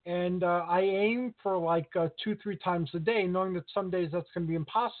 And I aim for like 2-3 times a day, knowing that some days that's going to be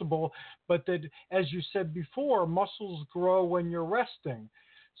impossible. But that, as you said before, muscles grow when you're resting.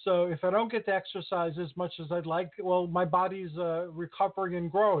 So if I don't get to exercise as much as I'd like, well, my body's recovering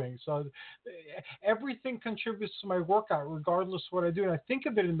and growing. So everything contributes to my workout, regardless of what I do. And I think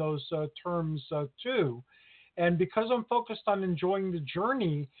of it in those terms too. And because I'm focused on enjoying the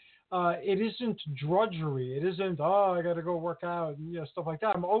journey, it isn't drudgery. It isn't, oh, I got to go work out and stuff like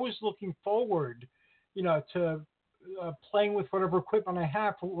that. I'm always looking forward, to playing with whatever equipment I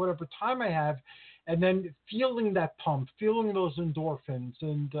have for whatever time I have, and then feeling that pump, feeling those endorphins,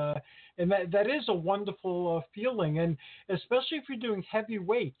 and that is a wonderful feeling. And especially if you're doing heavy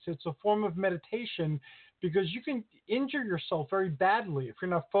weights, it's a form of meditation because you can injure yourself very badly if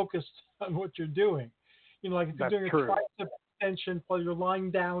you're not focused on what you're doing. Like if you're doing a tricep extension while you're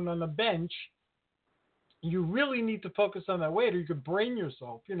lying down on a bench, you really need to focus on that weight, or you could brain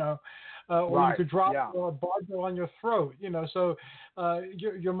yourself, or you could drop a barbell on your throat, So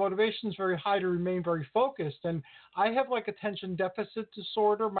your motivation is very high to remain very focused. And I have like attention deficit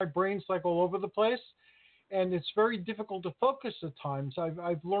disorder. My brain's like all over the place, and it's very difficult to focus at times.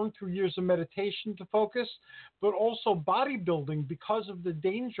 I've learned through years of meditation to focus, but also bodybuilding, because of the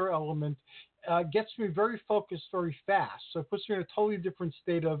danger element, gets me very focused very fast. So it puts me in a totally different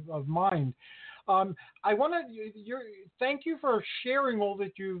state of mind. I want to thank you for sharing all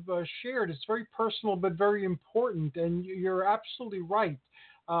that you've shared. It's very personal, but very important. And you're absolutely right.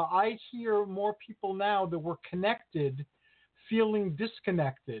 I hear more people now that were connected feeling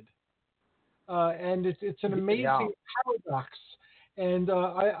disconnected. And it's an amazing paradox. And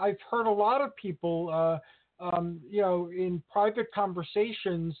I've heard a lot of people, in private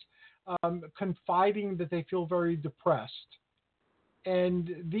conversations, confiding that they feel very depressed. And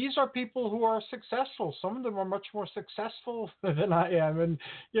these are people who are successful. Some of them are much more successful than I am. And,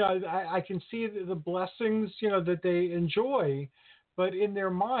 I can see the blessings, that they enjoy. But in their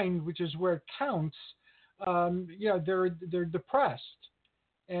mind, which is where it counts, they're depressed.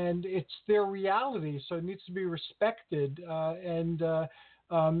 And it's their reality, so it needs to be respected.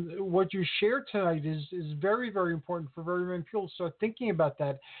 What you shared tonight is very, very important for very many people to start thinking about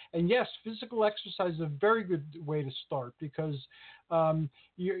that. And yes, physical exercise is a very good way to start, because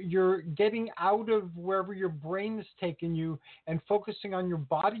you're getting out of wherever your brain is taking you and focusing on your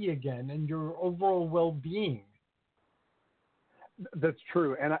body again and your overall well-being. That's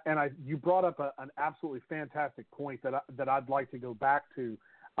true, and you brought up an absolutely fantastic point that I'd like to go back to.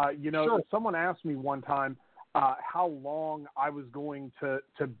 Sure. Someone asked me one time how long I was going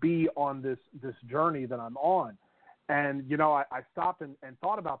to be on this journey that I'm on. And, I stopped and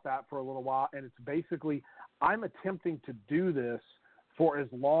thought about that for a little while. And it's basically, I'm attempting to do this for as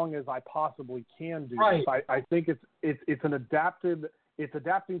long as I possibly can do this. I think it's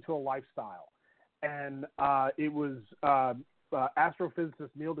adapting to a lifestyle. And it was astrophysicist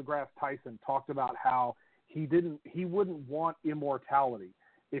Neil deGrasse Tyson talked about how he wouldn't want immortality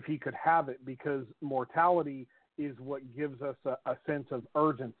if he could have it, because mortality is what gives us a sense of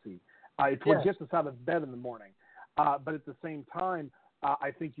urgency. It's what gets us out of bed in the morning. But at the same time, I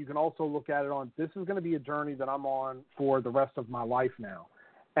think you can also look at it on, this is going to be a journey that I'm on for the rest of my life now.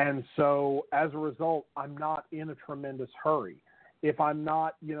 And so as a result, I'm not in a tremendous hurry. If I'm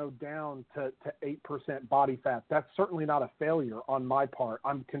not, down to 8% body fat, that's certainly not a failure on my part.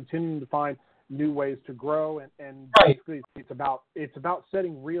 I'm continuing to find new ways to grow, and basically it's about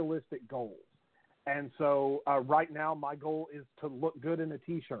setting realistic goals. And so right now my goal is to look good in a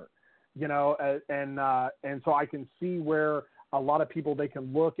t-shirt, and so I can see where a lot of people, they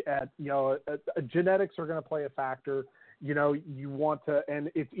can look at, genetics are going to play a factor. You want to, and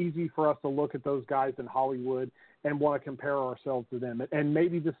it's easy for us to look at those guys in Hollywood and want to compare ourselves to them. And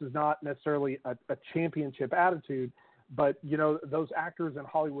maybe this is not necessarily a championship attitude, but, those actors in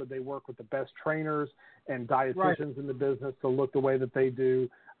Hollywood, they work with the best trainers and dietitians in the business to look the way that they do.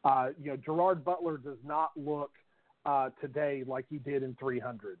 Gerard Butler does not look today like he did in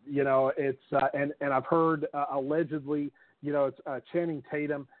 300. It's and I've heard allegedly, it's Channing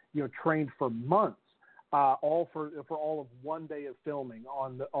Tatum, trained for months, all for all of one day of filming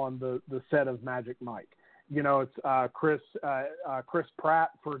on the set of Magic Mike. It's Chris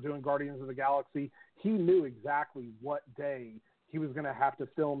Pratt for doing Guardians of the Galaxy. He knew exactly what day he was going to have to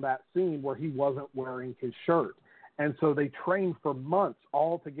film that scene where he wasn't wearing his shirt. And so they trained for months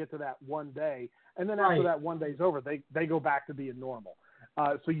all to get to that one day. And then after that one day's over, they go back to being normal.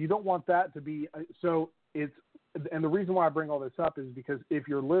 So you don't want that to be so it's – and the reason why I bring all this up is because if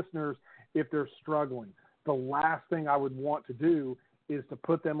your listeners, if they're struggling, the last thing I would want to do is to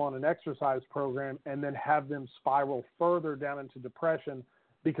put them on an exercise program and then have them spiral further down into depression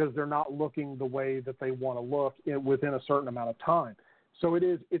because they're not looking the way that they want to look within a certain amount of time. So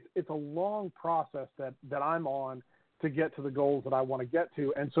it's a long process that I'm on to get to the goals that I want to get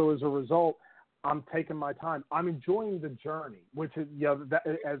to. And so as a result, I'm taking my time. I'm enjoying the journey, which is,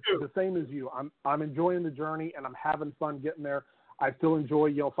 as the same as you. I'm enjoying the journey, and I'm having fun getting there. I still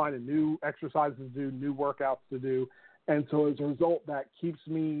enjoy, finding new exercises to do, new workouts to do. And so as a result, that keeps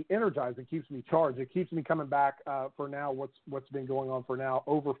me energized. It keeps me charged. It keeps me coming back for now what's been going on for now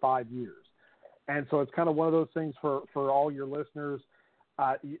over 5 years. And so it's kind of one of those things for all your listeners.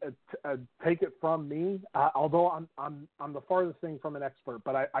 Take it from me, although I'm the farthest thing from an expert,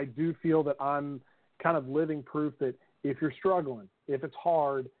 but I do feel that I'm kind of living proof that if you're struggling, if it's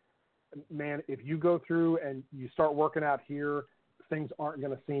hard, man, if you go through and you start working out here, things aren't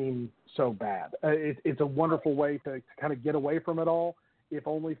going to seem so bad. It's a wonderful way to kind of get away from it all, if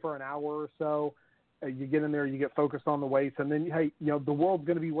only for an hour or so. You get in there, you get focused on the weights, and then, hey, the world's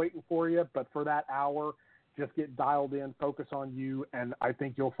going to be waiting for you, but for that hour, just get dialed in, focus on you, and I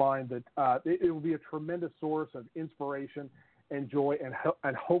think you'll find that it will be a tremendous source of inspiration and joy,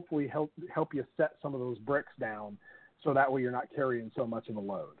 and hopefully help you set some of those bricks down, so that way you're not carrying so much of a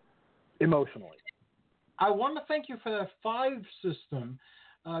load emotionally. I want to thank you for that 5 system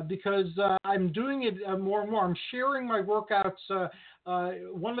because I'm doing it more and more. I'm sharing my workouts.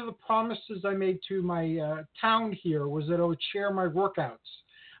 One of the promises I made to my town here was that I would share my workouts.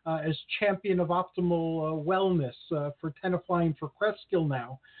 As champion of optimal wellness for Tenaflying for Crestskill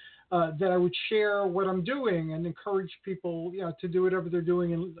now, that I would share what I'm doing and encourage people to do whatever they're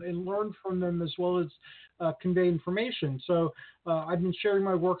doing and learn from them as well as convey information. So I've been sharing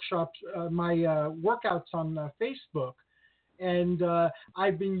my workshops, my workouts on Facebook, and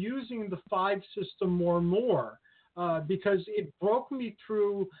I've been using the 5 system more and more because it broke me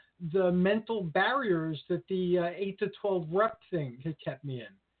through the mental barriers that the 8 to 12 rep thing had kept me in.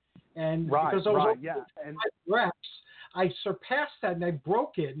 And because I was and 5 reps, I surpassed that and I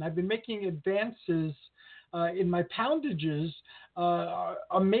broke it. And I've been making advances in my poundages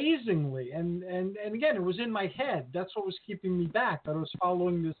amazingly. And again, it was in my head. That's what was keeping me back. I was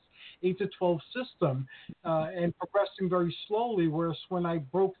following this 8 to 12 system and progressing very slowly. Whereas when I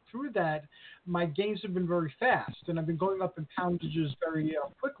broke through that, my gains have been very fast. And I've been going up in poundages very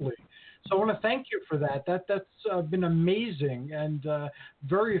quickly. So I want to thank you for that. That's been amazing and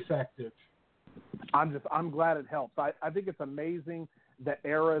very effective. I'm glad it helps. I think it's amazing the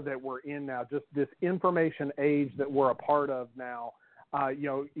era that we're in now, just this information age that we're a part of now.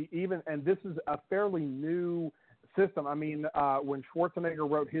 And this is a fairly new system. I mean, when Schwarzenegger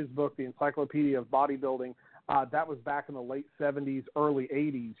wrote his book, The Encyclopedia of Bodybuilding, that was back in the late 70s, early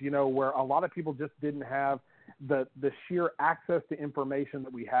 80s, where a lot of people just didn't have the sheer access to information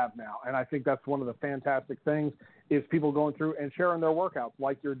that we have now. And I think that's one of the fantastic things is people going through and sharing their workouts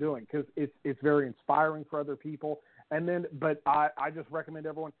like you're doing, because it's very inspiring for other people. And then, but I just recommend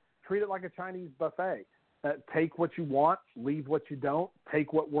everyone treat it like a Chinese buffet. Take what you want, leave what you don't,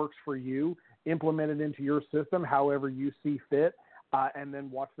 take what works for you, implement it into your system however you see fit, and then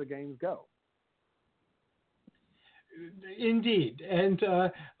watch the gains go. Indeed. And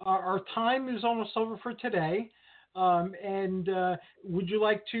our time is almost over for today. And would you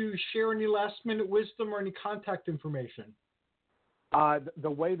like to share any last-minute wisdom or any contact information? The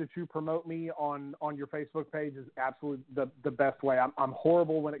way that you promote me on your Facebook page is absolutely the best way. I'm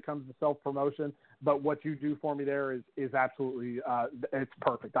horrible when it comes to self-promotion, but what you do for me there is absolutely it's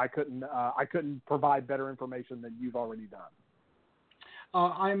perfect. I couldn't provide better information than you've already done.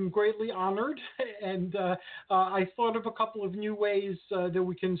 I'm greatly honored, and I thought of a couple of new ways that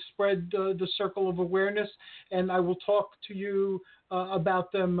we can spread the circle of awareness, and I will talk to you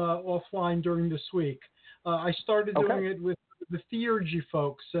about them offline during this week. I started doing it with the Theurgy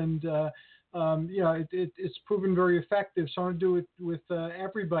folks, and it's proven very effective, so I want to do it with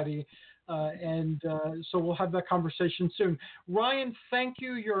everybody. So we'll have that conversation soon. Ryan, thank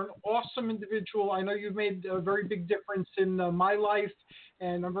you. You're an awesome individual. I know you've made a very big difference in my life,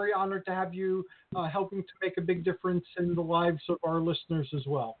 and I'm very honored to have you helping to make a big difference in the lives of our listeners as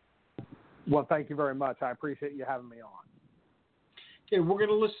well. Well, thank you very much. I appreciate you having me on. Okay, we're going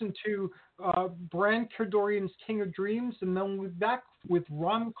to listen to Bran Kerdorian's King of Dreams, and then we'll be back with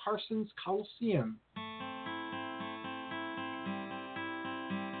Ron Carson's Coliseum.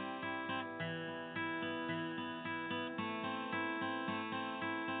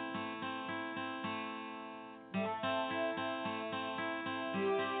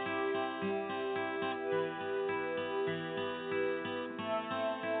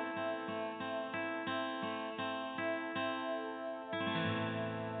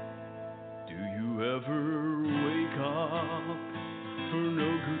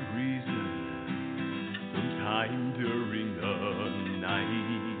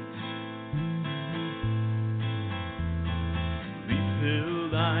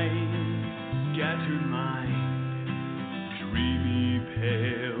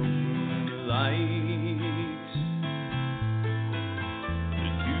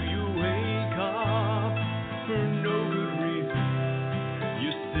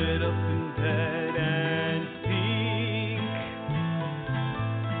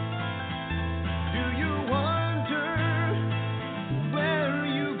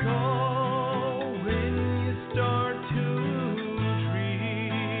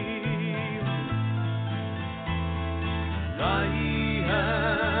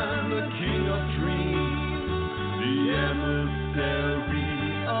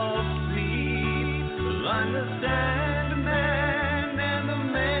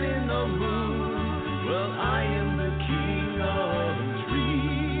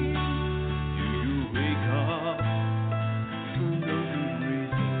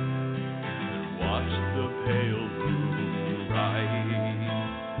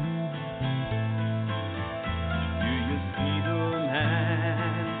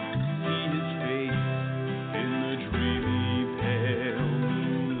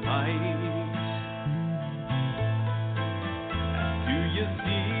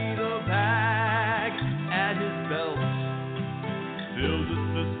 still just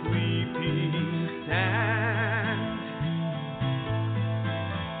a sleeping sand.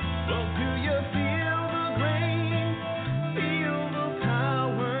 Well, do you feel the grain, feel the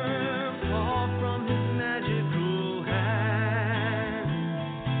power fall from his magical hand?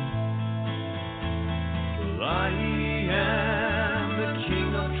 Well, I am the king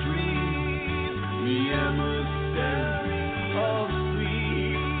of trees, the emissary of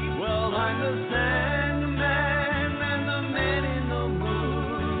sleep. Well, I'm the Sandman and the man in the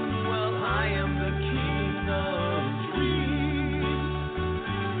moon. Well, I am the king of dreams.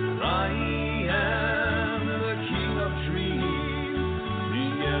 I am the king of dreams, the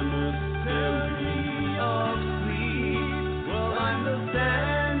emissary of sleep. Well, I'm the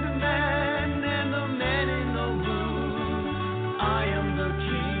Sandman and the man in the moon. I am the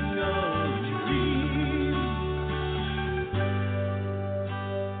king of dreams.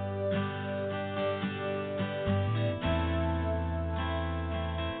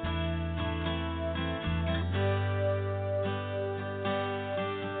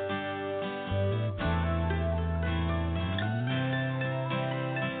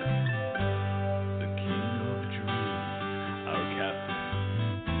 The king of dreams, our captain.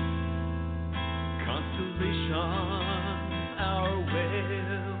 Constellations, our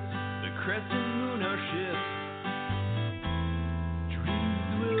whales. The crescent moon, our ship.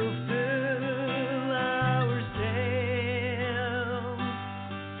 Dreams will fill our sails.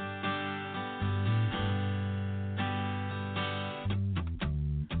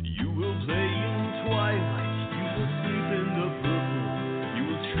 You will play in twilight. You will sleep in the purple. You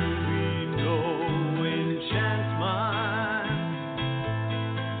will truly know enchantment.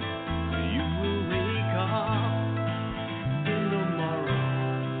 You will wake up in the morrow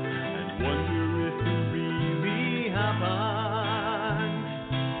and wonder if it really happened.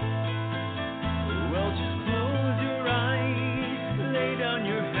 Well, just close your eyes, lay down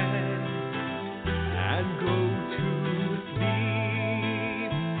your head, and go to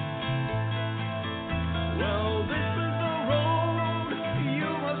sleep. Well, this is the road you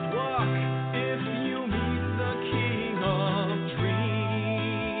must walk if you meet the king of dreams.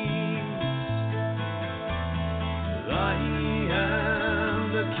 I am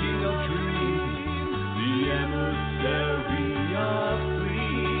the king of dreams, the emissary of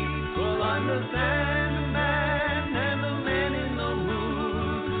sleep. Well, I'm the Sandman and the man in the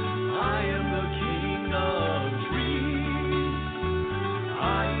moon. I am the king of dreams.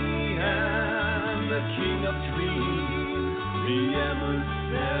 I am the king of dreams, the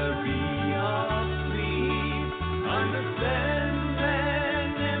emissary of sleep. I'm the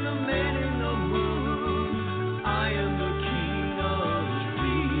Sandman and the man in the moon. I am the king of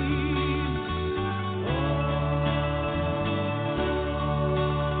dreams.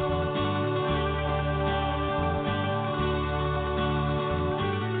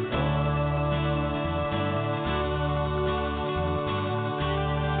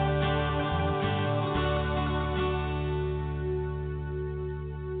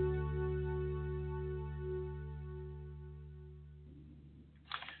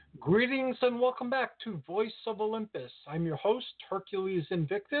 Greetings and welcome back to Voice of Olympus. I'm your host, Hercules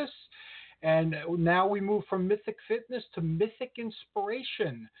Invictus, and now we move from Mythic Fitness to Mythic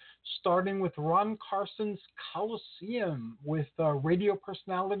Inspiration, starting with Ron Carson's Coliseum with radio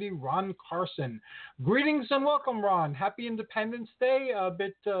personality Ron Carson. Greetings and welcome, Ron. Happy Independence Day, a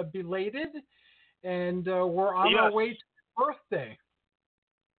bit belated, and we're on our way to your birthday.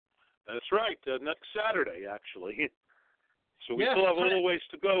 That's right. Next Saturday, actually. So we Yes, still have a correct. little ways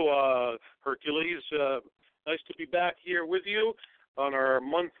to go, Hercules. Nice to be back here with you on our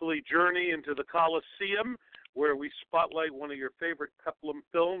monthly journey into the Coliseum, where we spotlight one of your favorite peplum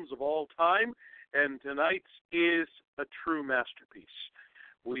films of all time. And tonight's is a true masterpiece.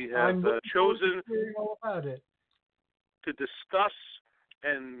 We have chosen all about it. to discuss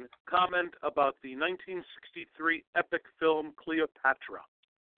and comment about the 1963 epic film Cleopatra,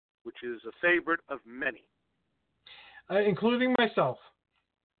 which is a favorite of many. Including myself.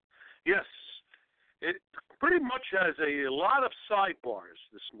 Yes. It pretty much has a lot of sidebars,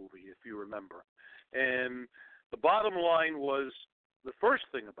 this movie, if you remember. And the bottom line was, the first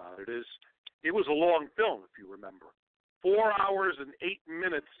thing about it is, it was a long film, if you remember. 4 hours and 8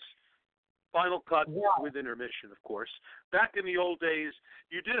 minutes, final cut with intermission, of course. Back in the old days,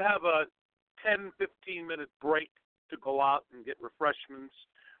 you did have a 10, 15-minute break to go out and get refreshments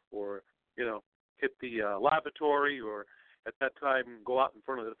or, hit the lavatory, or at that time go out in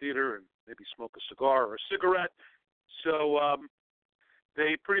front of the theater and maybe smoke a cigar or a cigarette. So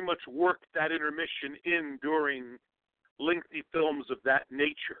they pretty much worked that intermission in during lengthy films of that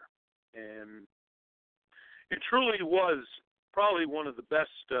nature. And it truly was probably one of the best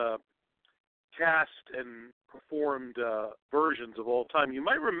cast and performed versions of all time. You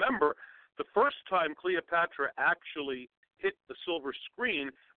might remember the first time Cleopatra actually hit the silver screen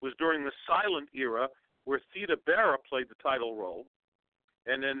was during the silent era, where Theda Bara played the title role.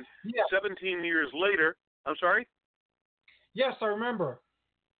 And then 17 years later, I'm sorry? Yes, I remember.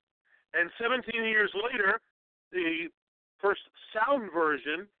 And 17 years later, the first sound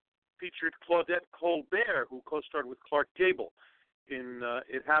version featured Claudette Colbert, who co-starred with Clark Gable in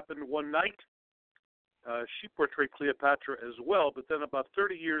It Happened One Night. She portrayed Cleopatra as well, but then about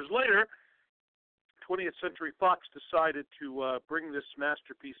 30 years later, 20th Century Fox decided to bring this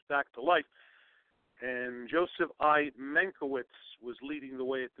masterpiece back to life, and Joseph I. Mankiewicz was leading the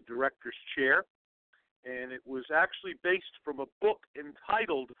way at the director's chair, and it was actually based from a book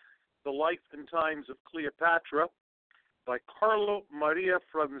entitled The Life and Times of Cleopatra by Carlo Maria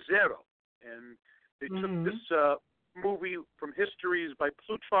Franzero, and they took this movie from histories by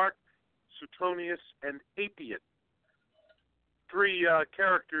Plutarch, Suetonius, and Appian. Three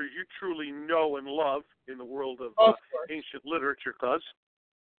characters you truly know and love in the world of ancient literature, Cuz.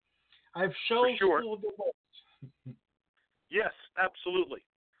 I've shown sure. the books. Yes, absolutely.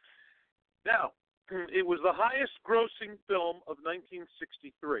 Now, it was the highest grossing film of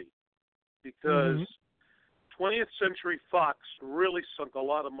 1963 because 20th Century Fox really sunk a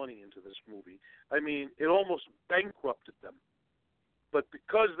lot of money into this movie. I mean, it almost bankrupted them. But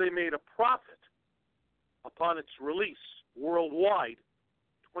because they made a profit upon its release worldwide,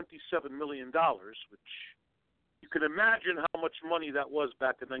 $27 million, which you can imagine how much money that was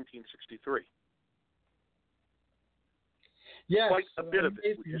back in 1963. Yes. Quite a bit of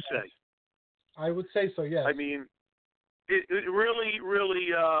it, would you say? I would say so, yes. I mean, it really, really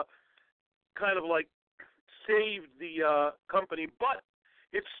kind of like saved the company, but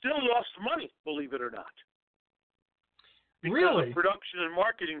it still lost money, believe it or not. Because really? of production and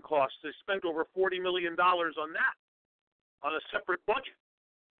marketing costs, they spent over $40 million on that, on a separate budget.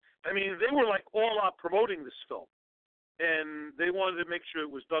 I mean, they were like all out promoting this film, and they wanted to make sure it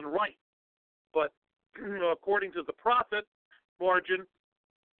was done right. But according to the profit margin,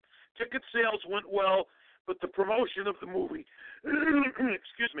 ticket sales went well, but the promotion of the movie,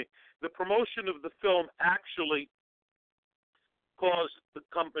 the promotion of the film actually caused the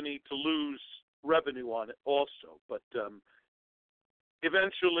company to lose revenue on it also. But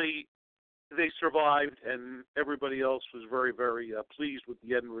eventually they survived, and everybody else was very, very pleased with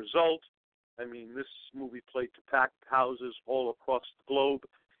the end result. I mean, this movie played to packed houses all across the globe,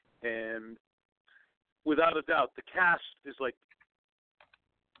 and without a doubt, the cast is like,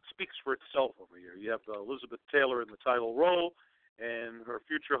 speaks for itself over here. You have Elizabeth Taylor in the title role, and her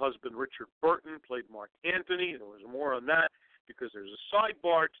future husband, Richard Burton, played Mark Antony. There was more on that because there's a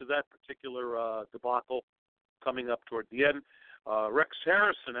sidebar to that particular debacle coming up toward the end. Rex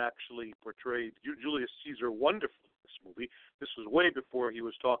Harrison actually portrayed Julius Caesar wonderfully in this movie. This was way before he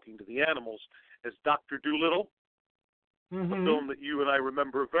was talking to the animals as Dr. Dolittle, a film that you and I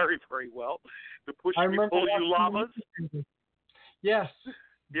remember very, very well. The Push Me, Pull You Llamas. Yes.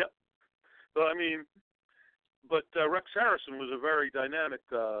 Yep. So, I mean, but Rex Harrison was a very dynamic,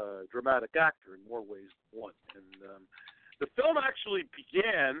 dramatic actor in more ways than one. And the film actually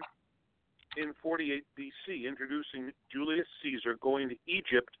began in 48 BC, introducing Julius Caesar going to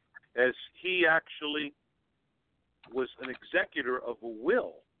Egypt, as he actually was an executor of a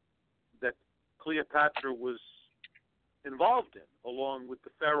will that Cleopatra was involved in, along with the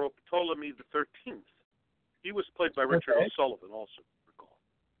Pharaoh Ptolemy XIII. He was played by Richard O'Sullivan, also, recall.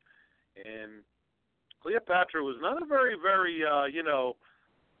 And Cleopatra was not a very, very,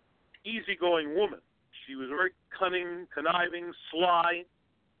 easygoing woman. She was very cunning, conniving, sly,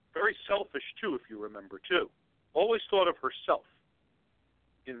 very selfish, too, if you remember, too. Always thought of herself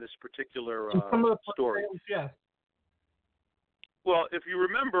in this particular story. Yes. Well, if you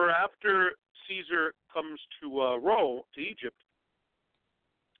remember, after Caesar comes to Rome, to Egypt,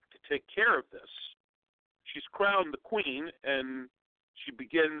 to take care of this, she's crowned the queen, and she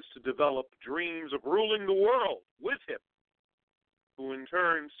begins to develop dreams of ruling the world with him, who in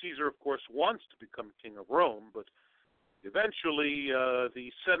turn, Caesar, of course, wants to become king of Rome, but eventually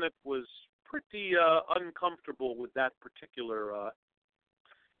the Senate was pretty uncomfortable with that particular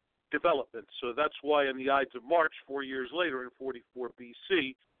development. So that's why in the Ides of March, 4 years later, in 44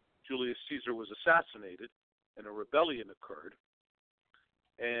 BC, Julius Caesar was assassinated and a rebellion occurred.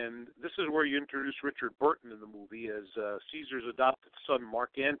 And this is where you introduce Richard Burton in the movie as Caesar's adopted son,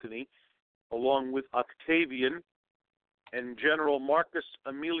 Mark Antony, along with Octavian and General Marcus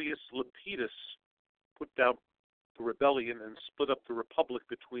Aemilius Lepidus, put down the rebellion and split up the republic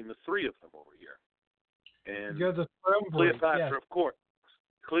between the three of them over here. And You're the throne boy, Cleopatra, yes. of course.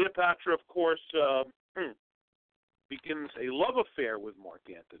 Cleopatra, of course, begins a love affair with Mark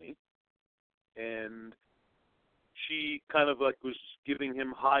Antony, and she kind of like was giving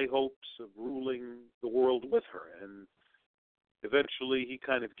him high hopes of ruling the world with her, and eventually he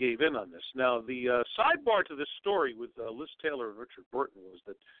kind of gave in on this. Now, the sidebar to this story with Liz Taylor and Richard Burton was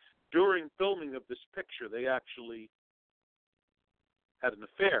that during filming of this picture, they actually had an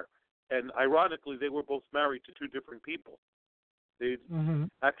affair, and ironically, they were both married to two different people. They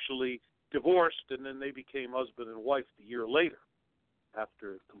actually divorced, and then they became husband and wife a year later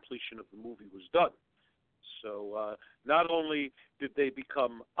after completion of the movie was done. So not only did they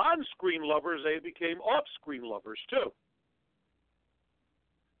become on-screen lovers, they became off-screen lovers, too.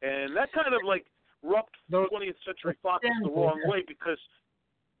 And that kind of like rubbed 20th Century Fox the wrong way because,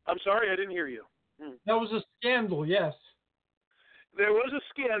 I'm sorry, I didn't hear you. That was a scandal, yes. There was a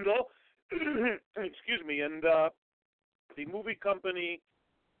scandal, excuse me, and the movie company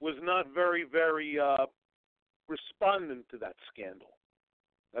was not very, very respondent to that scandal.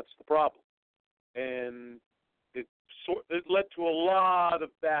 That's the problem. And it led to a lot of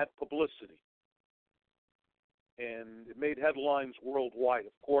bad publicity. And it made headlines worldwide.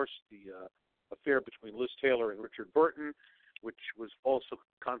 Of course, the affair between Liz Taylor and Richard Burton, which was also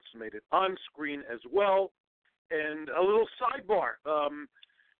consummated on screen as well. And a little sidebar.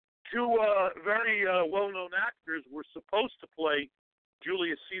 Two very well-known actors were supposed to play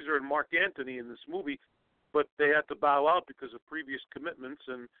Julius Caesar and Mark Antony in this movie, but they had to bow out because of previous commitments.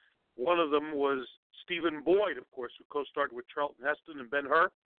 And one of them was Stephen Boyd, of course, who co-starred with Charlton Heston and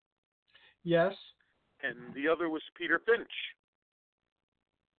Ben-Hur. Yes. And the other was Peter Finch.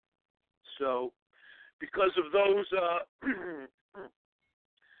 So, because of those,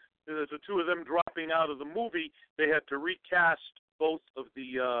 the two of them dropping out of the movie, they had to recast both of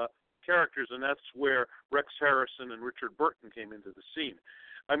the characters, and that's where Rex Harrison and Richard Burton came into the scene.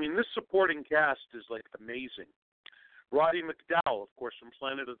 I mean, this supporting cast is, like, amazing. Roddy McDowall, of course, from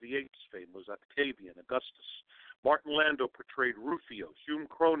Planet of the Apes fame, was Octavian, Augustus. Martin Landau portrayed Rufio. Hume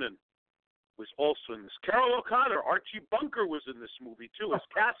Cronin was also in this. Carol O'Connor, Archie Bunker was in this movie, too, as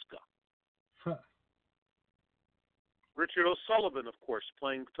Casca. Richard O'Sullivan, of course,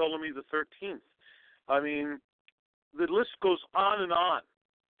 playing Ptolemy the 13th. I mean, the list goes on,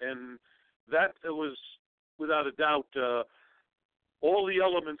 and that was, without a doubt, all the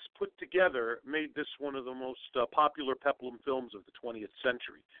elements put together made this one of the most popular peplum films of the 20th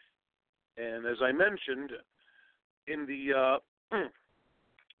century. And as I mentioned, in the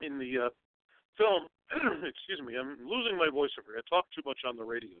film, excuse me, I'm losing my voice over here. I talk too much on the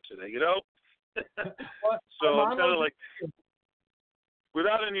radio today, you know? So I'm kind of like,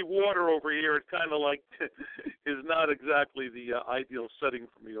 without any water over here, it kind of like is not exactly the ideal setting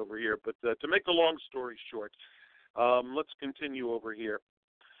for me over here. But to make a long story short, let's continue over here.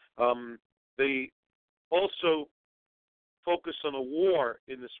 They also focus on a war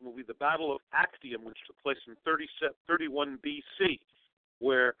in this movie, the Battle of Actium, which took place in 31 BC,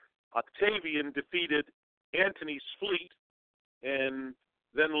 where Octavian defeated Antony's fleet, and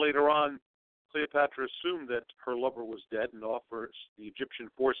then later on, Cleopatra assumed that her lover was dead and offers the Egyptian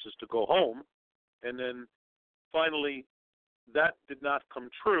forces to go home. And then finally, that did not come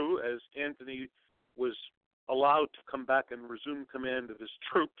true as Antony was allowed to come back and resume command of his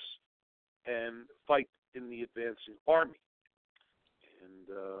troops and fight in the advancing army.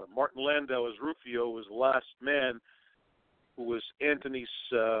 And Martin Landau as Rufio was the last man who was Antony's,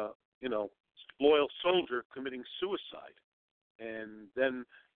 loyal soldier committing suicide. And then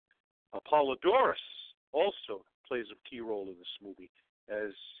Apollodorus also plays a key role in this movie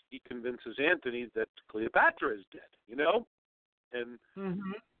as he convinces Antony that Cleopatra is dead, you know? And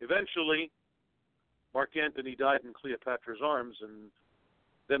eventually, Mark Antony died in Cleopatra's arms, and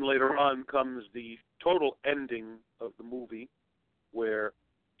then later on comes the total ending of the movie where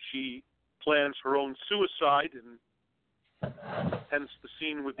she plans her own suicide, and hence the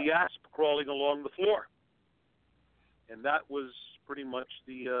scene with the asp crawling along the floor. And that was pretty much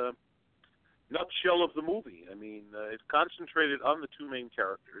the nutshell of the movie. I mean, it concentrated on the two main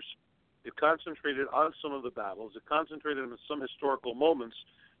characters. It concentrated on some of the battles. It concentrated on some historical moments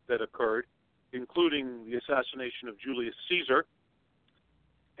that occurred, including the assassination of Julius Caesar.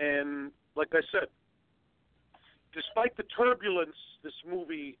 And like I said, despite the turbulence this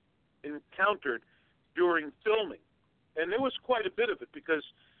movie encountered during filming, and there was quite a bit of it because,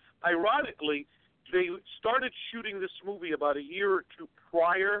 ironically, they started shooting this movie about a year or two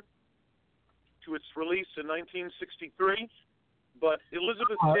prior to its release in 1963, but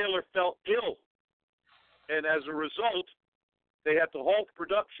Elizabeth Taylor fell ill, and as a result, they had to halt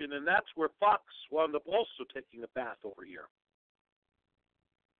production, and that's where Fox wound up also taking a bath over here.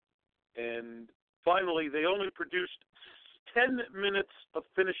 And finally, they only produced 10 minutes of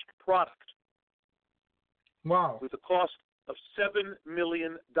finished product. Wow. With a cost of $7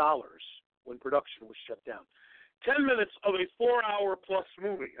 million when production was shut down. 10 minutes of a 4-hour-plus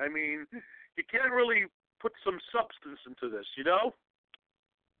movie. I mean, you can't really put some substance into this, you know?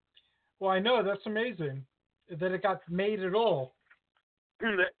 Well, I know. That's amazing that it got made at all.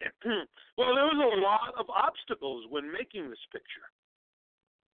 Well, there was a lot of obstacles when making this picture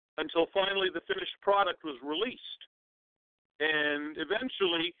until finally the finished product was released. And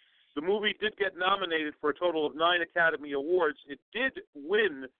eventually, the movie did get nominated for a total of 9 Academy Awards. It did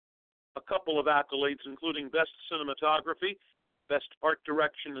win a couple of accolades, including Best Cinematography, Best Art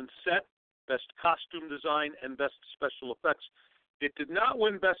Direction and Set, Best Costume Design, and Best Special Effects. It did not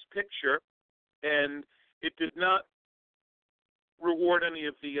win Best Picture, and it did not reward any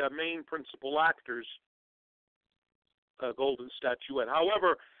of the main principal actors Golden Statuette.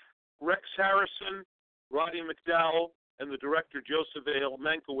 However, Rex Harrison, Roddy McDowall, and the director Joseph A.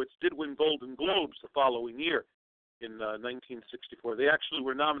 Mankiewicz did win Golden Globes the following year in 1964. They actually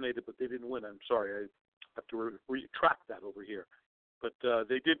were nominated, but they didn't win. I'm sorry, I have to retract that over here. But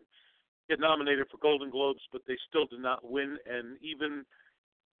they did get nominated for Golden Globes, but they still did not win. And even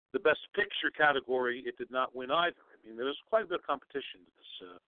the Best Picture category, it did not win either. I mean, there was quite a bit of competition this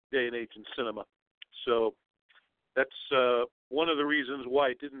day and age in cinema. So that's one of the reasons why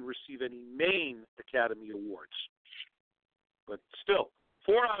it didn't receive any main Academy Awards. But still,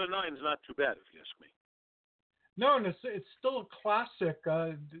 4 out of 9 is not too bad, if you ask me. No, and it's still a classic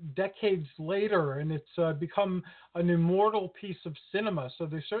decades later, and it's become an immortal piece of cinema. So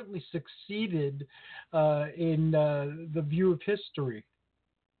they certainly succeeded in the view of history.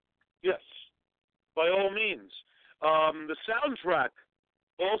 Yes, by all means. The soundtrack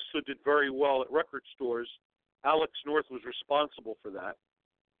also did very well at record stores. Alex North was responsible for that,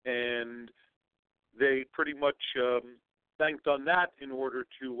 and they pretty much banked on that in order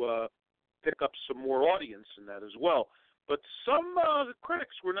to pick up some more audience in that as well. But some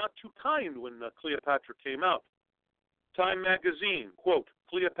critics were not too kind when Cleopatra came out. Time magazine, quote,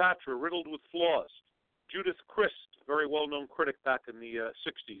 Cleopatra riddled with flaws. Judith Crist, a very well-known critic back in the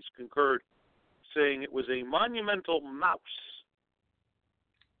 60s, concurred, saying it was a monumental mouse.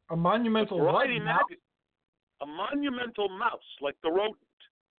 A monumental what? A monumental mouse, like the rodent.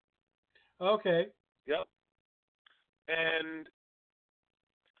 Okay. Yep. And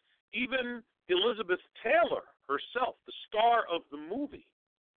even Elizabeth Taylor herself, the star of the movie,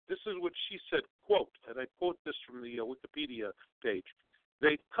 this is what she said, quote, and I quote this from the Wikipedia page,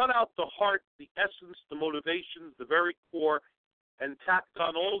 they cut out the heart, the essence, the motivations, the very core, and tacked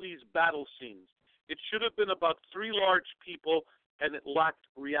on all these battle scenes. It should have been about 3 large people, and it lacked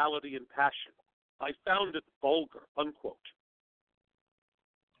reality and passion. I found it vulgar, unquote.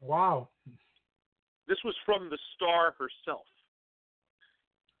 Wow. This was from the star herself.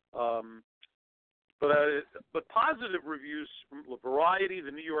 But positive reviews from Variety,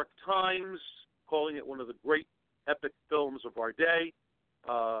 the New York Times, calling it one of the great epic films of our day.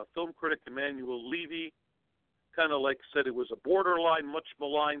 Film critic Emmanuel Levy kind of said it was a borderline, much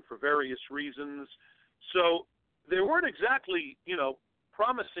maligned for various reasons. So there weren't exactly,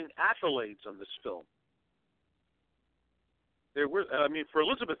 promising accolades on this film. There were, for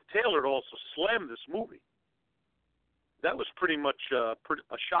Elizabeth Taylor to also slam this movie, that was pretty much a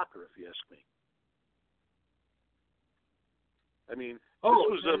shocker, if you ask me. This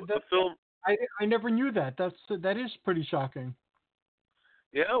was a film. I never knew that. That is pretty shocking.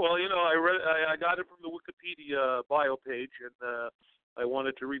 Yeah, well, I got it from the Wikipedia bio page, and I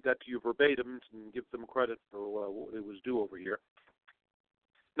wanted to read that to you verbatim and give them credit for what it was due over here.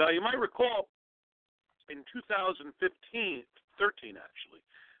 Now, you might recall in 2013, actually,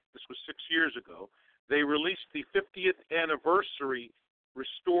 this was 6 years ago, they released the 50th anniversary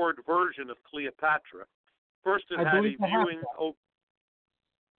restored version of Cleopatra. First, it had a viewing.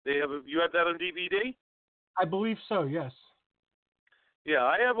 You have that on DVD? I believe so. Yes. Yeah,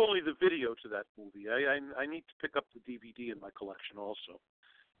 I have only the video to that movie. I need to pick up the DVD in my collection also.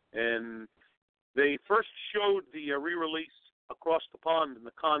 And they first showed the re-release across the pond in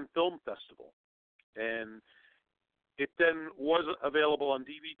the Cannes Film Festival, and it then was available on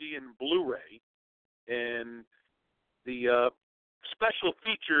DVD and Blu-ray. And the special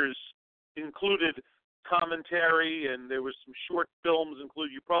features included commentary, and there was some short films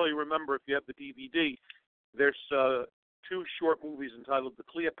included. You probably remember, if you have the DVD, there's 2 short movies entitled The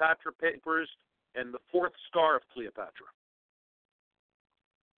Cleopatra Papers and The Fourth Star of Cleopatra.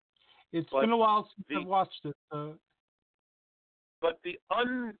 It's been a while since I've watched it. but the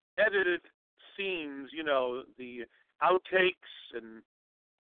unedited scenes, the outtakes and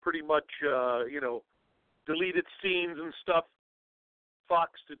pretty much, deleted scenes and stuff,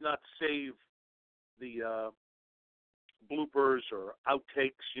 Fox did not save the bloopers or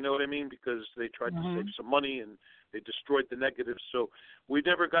outtakes, you know what I mean? Because they tried to save some money and they destroyed the negatives. So we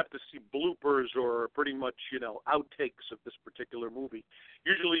never got to see bloopers or pretty much, outtakes of this particular movie.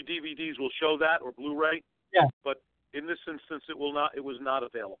 Usually DVDs will show that or Blu-ray. Yeah. But in this instance, it was not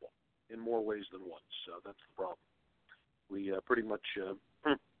available in more ways than one. So that's the problem. We pretty much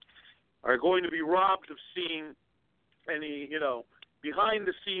are going to be robbed of seeing any,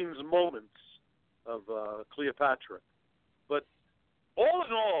 behind-the-scenes moments of Cleopatra. But all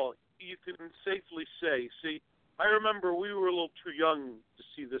in all, you can safely say, I remember we were a little too young to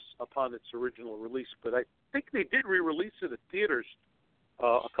see this upon its original release, but I think they did re-release it at theaters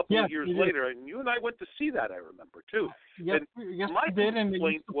a couple of years later, and you and I went to see that, I remember, too. Yes, my we did, and it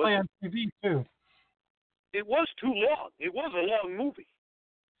used to play on TV, too. It was too long. It was a long movie.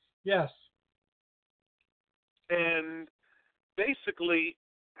 Yes. And basically,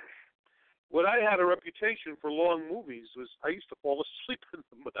 what I had a reputation for long movies was I used to fall asleep in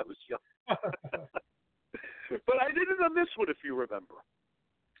them when I was young. But I didn't on this one, if you remember.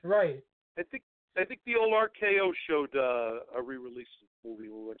 Right. I think the old RKO showed a re-release movie.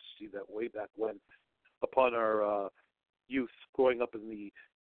 We went to see that way back when, upon our youth growing up in the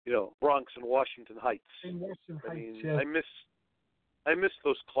Bronx and Washington Heights. Yes. I miss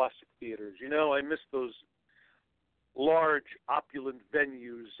those classic theaters. I miss those large, opulent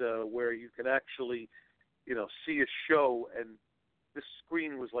venues where you can actually, see a show, and this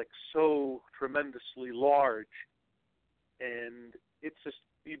screen was like so tremendously large, and it's just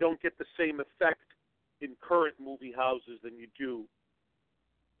you don't get the same effect in current movie houses than you do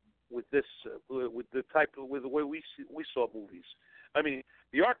with this, with the way we saw movies. I mean,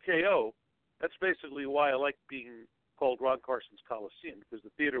 the RKO. That's basically why I like being called Ron Carson's Coliseum, because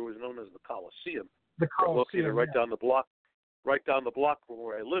the theater was known as the Coliseum. The Coliseum, located right down the block from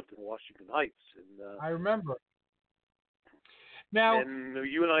where I lived in Washington Heights. And I remember. Now, and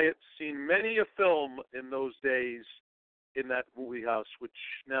you and I had seen many a film in those days in that movie house, which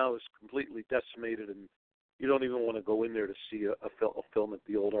now is completely decimated, and you don't even want to go in there to see a film at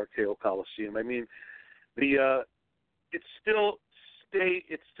the old RKO Coliseum. I mean, it's still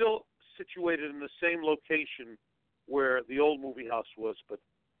situated in the same location where the old movie house was, but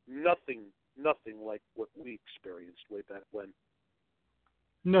nothing like what we experienced way back when.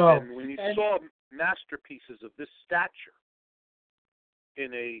 No. And when you saw masterpieces of this stature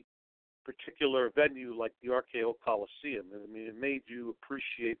in a particular venue like the RKO Coliseum, I mean, it made you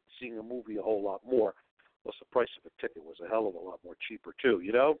appreciate seeing a movie a whole lot more. Plus, the price of a ticket was a hell of a lot more cheaper, too,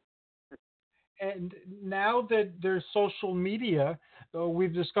 And now that there's social media,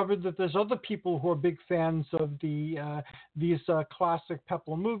 we've discovered that there's other people who are big fans of these classic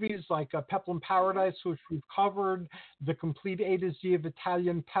Peplum movies, like Peplum Paradise, which we've covered, the complete A to Z of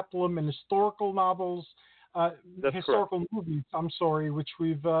Italian Peplum and historical novels, historical movies, which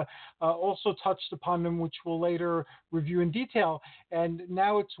we've also touched upon and which we'll later review in detail. And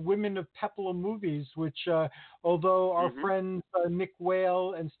now it's Women of Peplum Movies, which although our friends Nick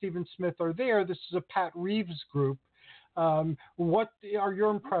Whale and Stephen Smith are there, this is a Pat Reeves group. What are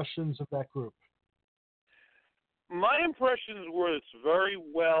your impressions of that group? My impressions were it's very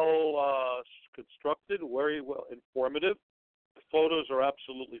well constructed, very well informative. The photos are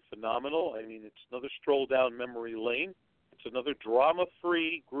absolutely phenomenal. I mean, it's another stroll down memory lane. It's another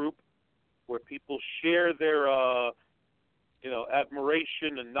drama-free group where people share their,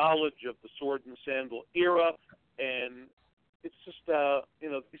 admiration and knowledge of the sword and sandal era. And it's just,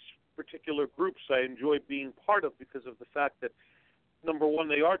 these particular groups I enjoy being part of because of the fact that, number one,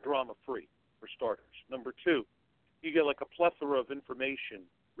 they are drama-free, for starters. Number two, you get like a plethora of information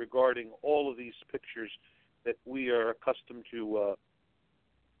regarding all of these pictures that we are accustomed to,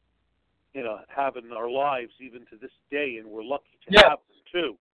 have in our lives even to this day, and we're lucky to have them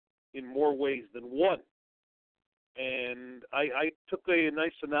too, in more ways than one. And I took a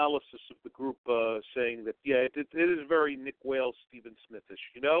nice analysis of the group, saying that it is very Nick Whale, Stephen Smithish,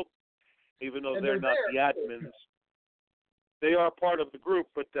 even though they're not the admins. They are part of the group,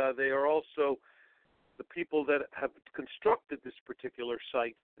 but they are also the people that have constructed this particular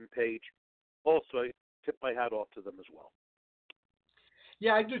site and page. Also, I tip my hat off to them as well.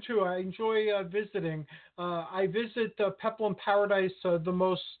 Yeah, I do too. I enjoy visiting. I visit Peplum Paradise the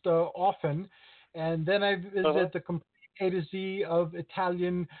most often, and then I visit the complete A to Z of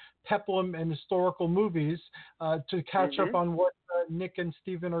Italian Peplum and historical movies to catch up on what Nick and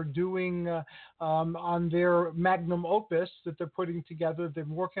Stephen are doing on their magnum opus that they're putting together. They've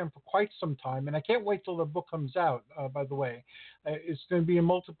been working on for quite some time, and I can't wait till the book comes out, by the way. It's going to be in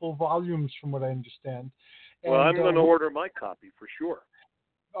multiple volumes from what I understand. Well, I'm going to order my copy for sure.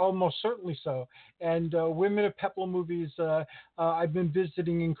 Almost certainly so. And Women of Peplum Movies, I've been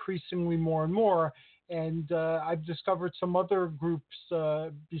visiting increasingly more and more, and I've discovered some other groups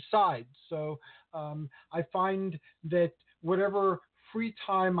besides. So I find that whatever free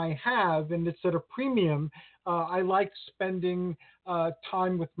time I have, and it's at a premium, I like spending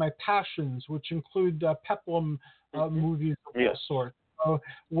time with my passions, which include Peplum movies of all sorts.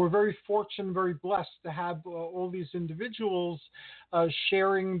 We're very fortunate, very blessed to have all these individuals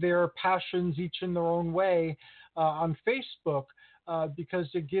sharing their passions, each in their own way, on Facebook, because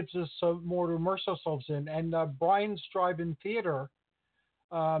it gives us more to immerse ourselves in. And Brian's Drive-In Theater,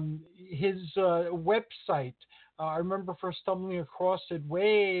 his website, I remember first stumbling across it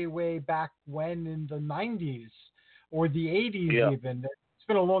way, way back when in the 90s or the 80s even. It's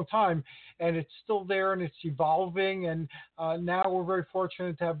been a long time, and it's still there, and it's evolving. And now we're very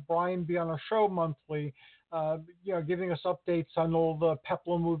fortunate to have Brian be on our show monthly, giving us updates on all the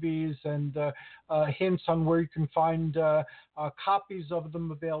Peplum movies and hints on where you can find copies of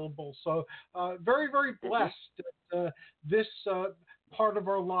them available. So very, very blessed that this part of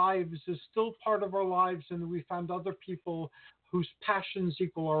our lives is still part of our lives, and we found other people whose passions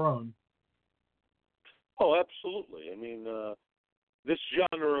equal our own. Oh, absolutely. I mean, this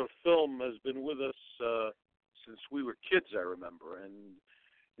genre of film has been with us since we were kids, I remember. And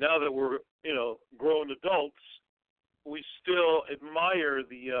now that we're, grown adults, we still admire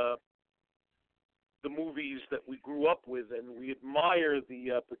the movies that we grew up with, and we admire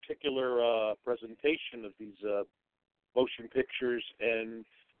the particular presentation of these motion pictures. And,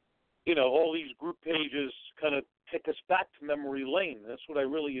 all these group pages kind of take us back to memory lane. That's what I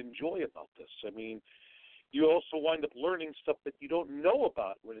really enjoy about this. I mean, you also wind up learning stuff that you don't know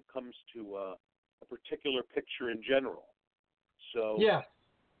about when it comes to a particular picture in general. So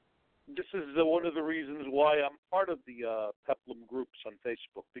this is one of the reasons why I'm part of the Peplum groups on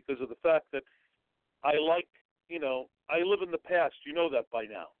Facebook, because of the fact that I like, I live in the past. You know that by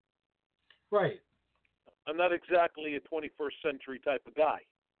now. Right. I'm not exactly a 21st century type of guy.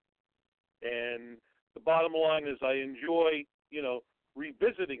 And the bottom line is I enjoy,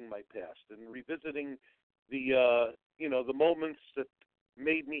 revisiting my past and revisiting the the moments that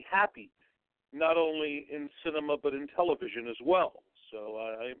made me happy, not only in cinema but in television as well. So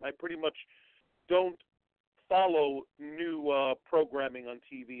I pretty much don't follow new programming on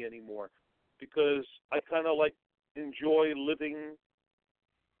TV anymore, because I kind of enjoy living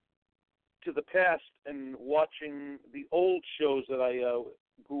to the past and watching the old shows that I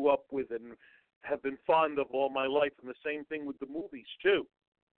grew up with and have been fond of all my life. And the same thing with the movies too.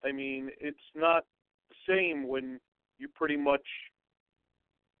 I mean, it's not same when you pretty much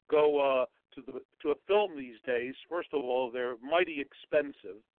go to a film these days. First of all, they're mighty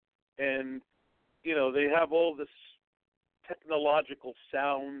expensive, and they have all this technological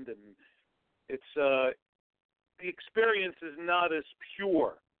sound, and it's the experience is not as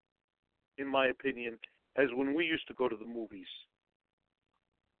pure, in my opinion, as when we used to go to the movies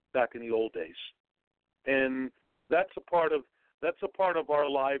back in the old days. And that's a part of our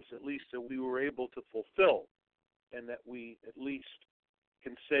lives, at least, that we were able to fulfill, and that we at least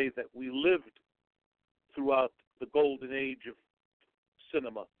can say that we lived throughout the golden age of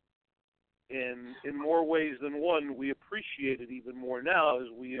cinema. And in more ways than one, we appreciate it even more now as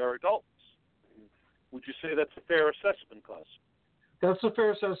we are adults. Would you say that's a fair assessment, Cos? That's a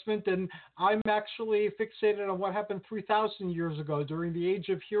fair assessment, and I'm actually fixated on what happened 3,000 years ago during the Age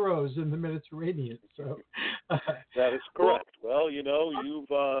of Heroes in the Mediterranean. So that is correct. Well,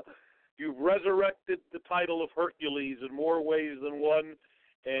 you've resurrected the title of Hercules in more ways than one,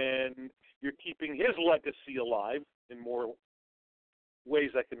 and you're keeping his legacy alive in more ways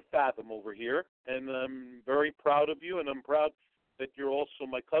I can fathom over here. And I'm very proud of you, and I'm proud that you're also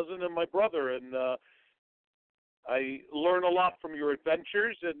my cousin and my brother, and I learn a lot from your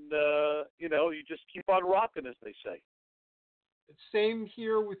adventures, and, you just keep on rocking, as they say. Same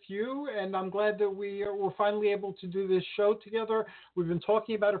here with you, and I'm glad that we're finally able to do this show together. We've been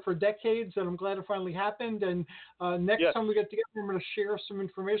talking about it for decades, and I'm glad it finally happened. And next time we get together, I'm going to share some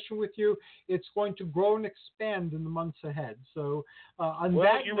information with you. It's going to grow and expand in the months ahead. So on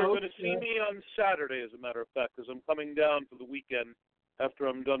that you note, were going to see me on Saturday, as a matter of fact, because I'm coming down for the weekend after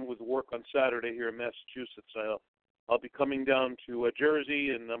I'm done with work on Saturday here in Massachusetts. I'll be coming down to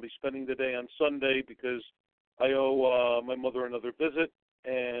Jersey, and I'll be spending the day on Sunday because I owe my mother another visit,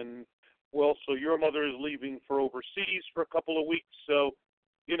 and we're also your mother is leaving for overseas for a couple of weeks, so,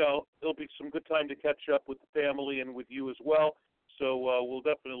 it'll be some good time to catch up with the family and with you as well. So we'll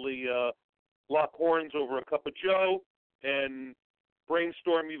definitely lock horns over a cup of joe and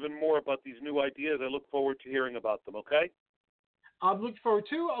brainstorm even more about these new ideas. I look forward to hearing about them, okay? I'm looking forward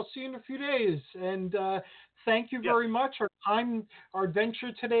to. I'll see you in a few days. And thank you very much. Our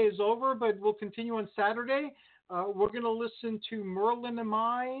adventure today is over, but we'll continue on Saturday. We're going to listen to Merlin Am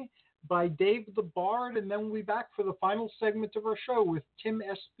I by Dave the Bard, and then we'll be back for the final segment of our show with Tim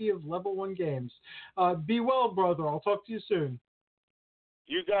Espy of Level 1 Games. Be well, brother. I'll talk to you soon.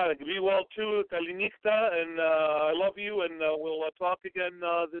 You got it. Be well, too, Kalinikta, and I love you, and we'll talk again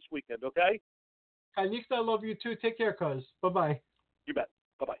this weekend, okay? Kalinikta, I love you, too. Take care, cuz. Bye-bye. You bet.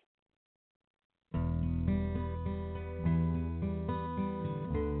 Bye-bye.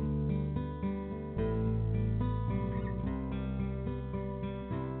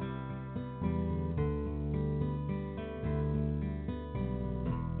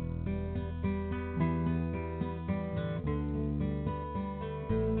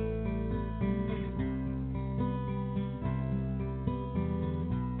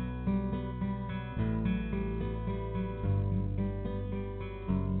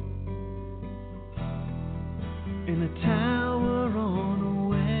 In a tower on a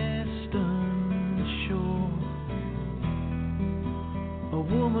western shore, a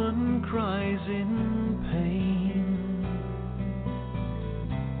woman cries in pain.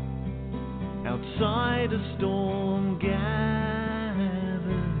 Outside a storm gathers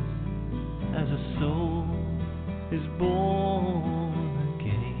as a soul is born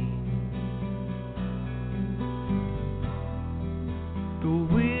again. The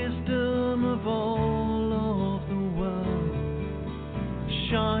wisdom of all of the world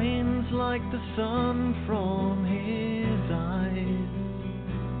shines like the sun from his eyes.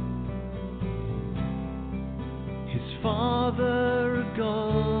 His father, a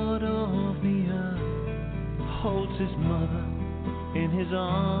god of the earth, holds his mother in his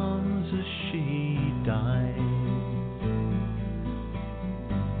arms as she dies.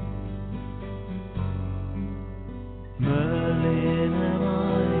 Merlin am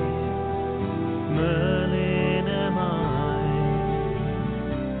I, Merlin am I,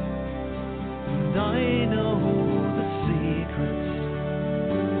 and I know the secrets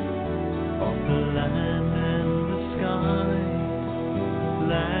of the land and the sky,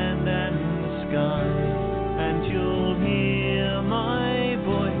 land and the sky, and you'll hear my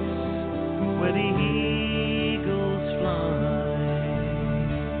voice where the eagles fly.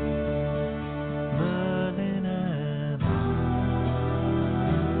 Merlin am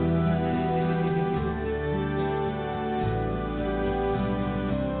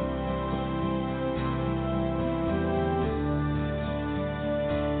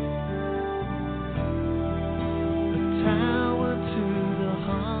a tower to the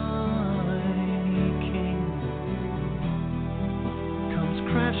high king comes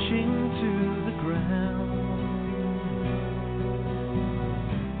crashing to the ground.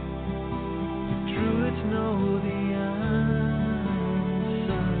 The druids know the answer.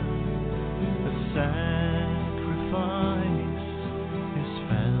 A sacrifice is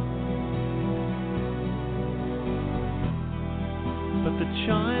found. But the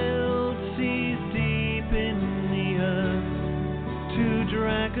child sees deep in the earth. Two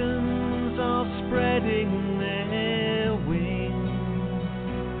dragons are spreading their wings.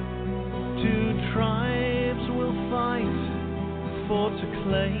 Two tribes will fight for to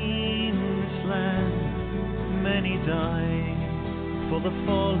claim this land. Many die for the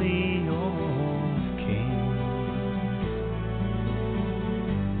folly of kings.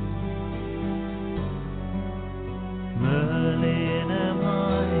 Merlin am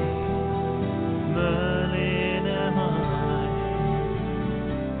I, Merlin am I,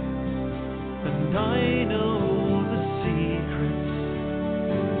 and I know the secrets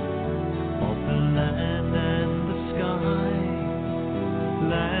of the land and the sky,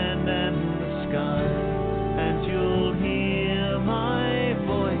 land and the sky, and you'll hear my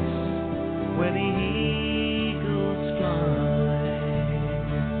voice where the eagles fly.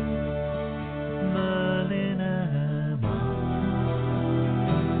 Merlin am I.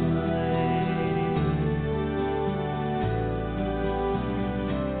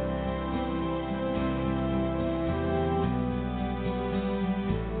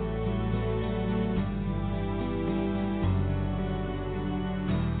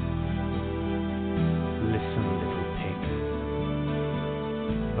 Listen, little pig,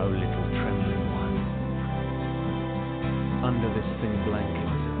 oh little trembling one. Under this thin blanket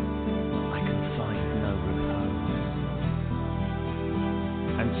I can find no repose,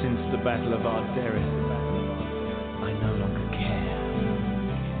 and Since the Battle of Ardarius, I no longer care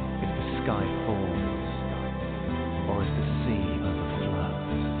if the sky falls or if the sea overflows.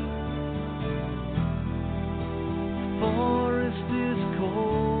 Forest is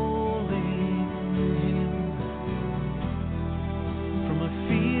calling him from a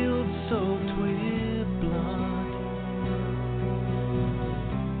field soaked with blood,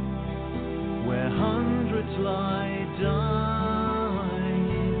 where hundreds lie dying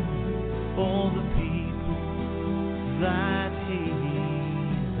for the people that he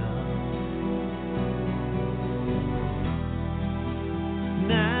loved.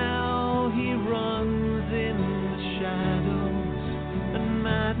 Now he runs in the shadows, and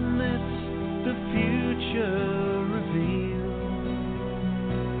madness the future reveals,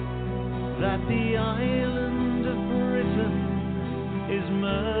 that the island of Britain is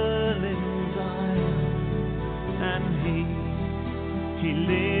Merlin's island, and he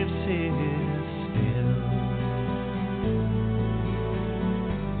lives here still.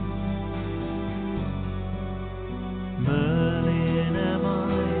 Merlin am I,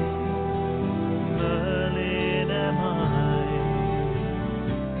 Merlin am I,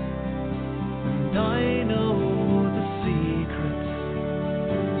 and I know the secrets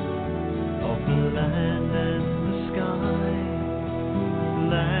of the land and the sky,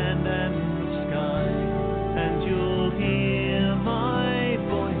 land and the sky, and you'll hear my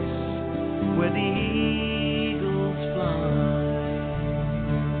voice where the eagles fly.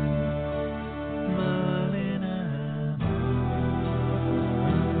 Merlin am I.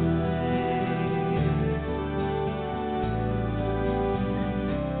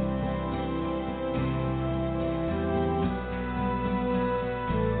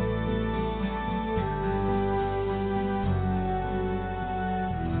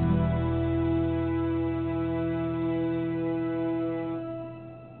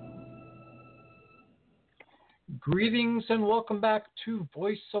 Greetings and welcome back to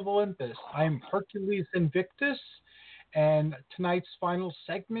Voice of Olympus. I'm Hercules Invictus, and tonight's final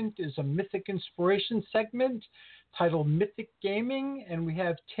segment is a Mythic Inspiration segment titled Mythic Gaming, and we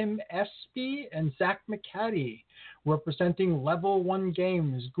have Tim Espy and Zach McCaddy representing Level 1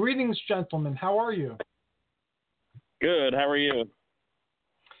 Games. Greetings, gentlemen. How are you? Good. How are you?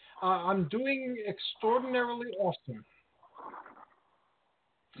 I'm doing extraordinarily awesome.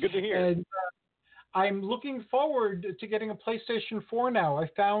 Good to hear. And I'm looking forward to getting a PlayStation 4 now. I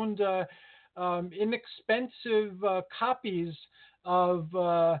found inexpensive copies of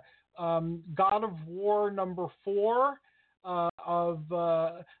God of War number 4, of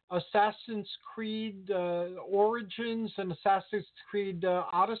Assassin's Creed Origins and Assassin's Creed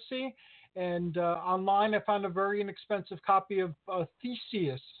Odyssey. And online I found a very inexpensive copy of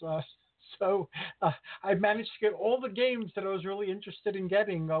Theseus. So I managed to get all the games that I was really interested in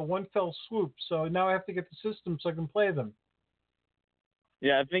getting one fell swoop. So now I have to get the system so I can play them.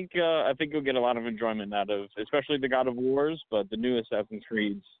 Yeah, I think you'll get a lot of enjoyment out of, especially the God of Wars, but the new Assassin's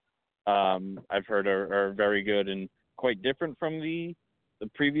Creeds I've heard are very good and quite different from the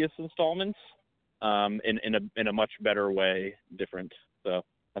previous installments, in a much better way, different. So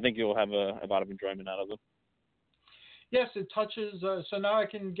I think you'll have a lot of enjoyment out of them. Yes, it touches. So now I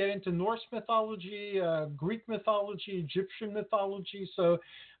can get into Norse mythology, Greek mythology, Egyptian mythology. So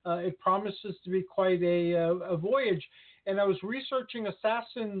it promises to be quite a voyage. And I was researching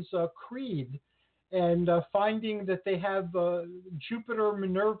Assassin's Creed and finding that they have Jupiter,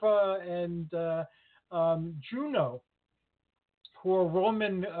 Minerva, and Juno, who are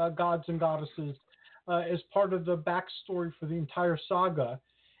Roman gods and goddesses, as part of the backstory for the entire saga,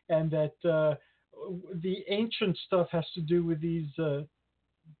 and that the ancient stuff has to do with these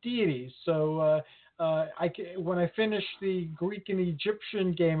deities. So when I finish the Greek and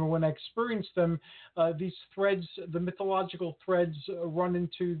Egyptian game, or when I experience them, these threads, the mythological threads, run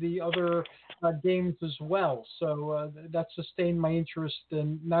into the other games as well. So that sustained my interest,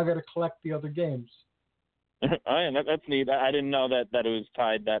 and now I got to collect the other games. Oh, yeah, that's neat. I didn't know that it was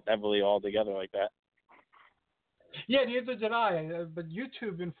tied that heavily all together like that. Yeah, neither did I, but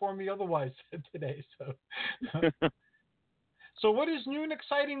YouTube informed me otherwise today. So, so what is new and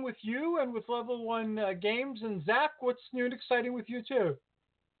exciting with you and with Level 1 Games? And Zach, what's new and exciting with you too?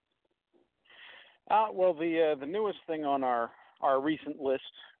 Well, the newest thing on our recent list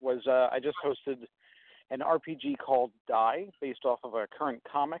was I just hosted an RPG called Die, based off of a current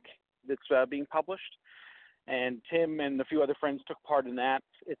comic that's being published. And Tim and a few other friends took part in that.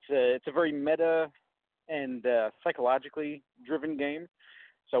 It's a very meta and psychologically driven game.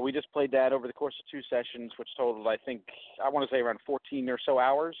 So we just played that over the course of 2 sessions, which totaled, I want to say around 14 or so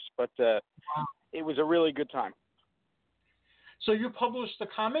hours, but it was a really good time. So you published the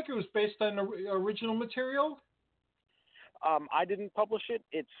comic. It was based on original material. I didn't publish it.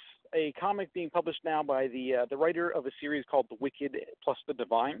 It's a comic being published now by the writer of a series called The Wicked plus the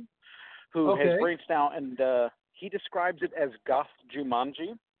Divine, who has branched out, and he describes it as goth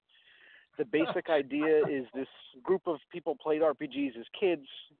Jumanji. The basic idea is this group of people played RPGs as kids,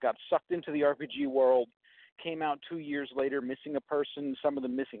 got sucked into the RPG world, came out 2 years later missing a person, some of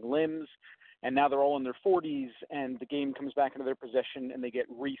them missing limbs, and now they're all in their 40s, and the game comes back into their possession, and they get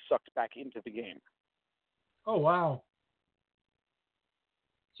re-sucked back into the game. Oh, wow.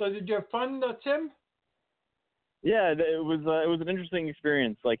 So did you have fun, Tim? Yeah, it was an interesting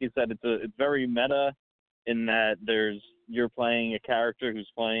experience. Like you said, it's very meta in that you're playing a character who's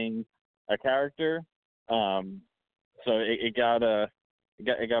playing a character. So it got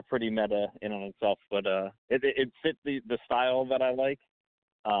pretty meta in on itself, but it fit the style that I like.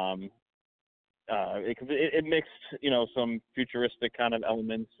 It mixed some futuristic kind of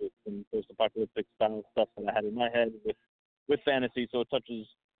elements with some post-apocalyptic style stuff that I had in my head with fantasy, so it touches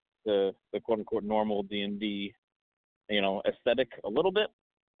the quote unquote normal D&D aesthetic a little bit,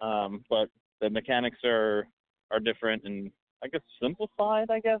 but the mechanics are different and I guess simplified,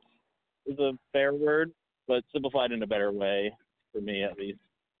 I guess is a fair word, but simplified in a better way for me at least.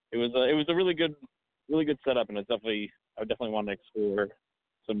 It was a really good setup, and I definitely want to explore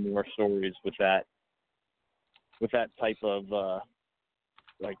some more stories with that type of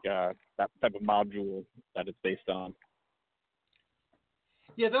that type of module that it's based on.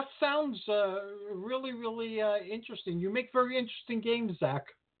 Yeah, that sounds really, really interesting. You make very interesting games, Zach.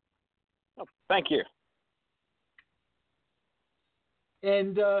 Oh, thank you.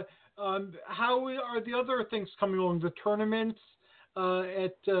 And how are the other things coming along? The tournaments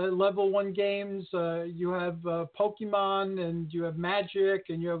at Level 1 Games, you have Pokemon, and you have Magic,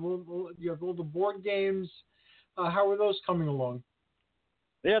 and you have all the board games. How are those coming along?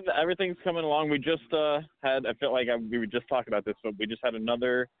 Yeah, everything's coming along. We just had, I feel like we were just talking about this, but we just had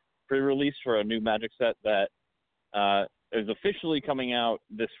another pre-release for a new Magic set that is officially coming out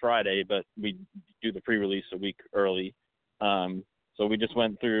this Friday, but we do the pre-release a week early. So we just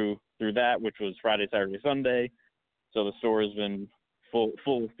went through that, which was Friday, Saturday, Sunday. So the store has been full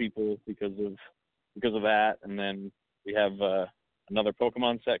of people because of that. And then we have another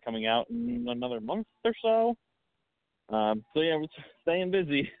Pokemon set coming out in another month or so. So yeah, we're staying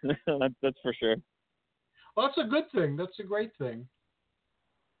busy. That's for sure. Well, that's a good thing. That's a great thing.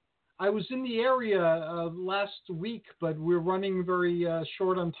 I was in the area last week, but we're running very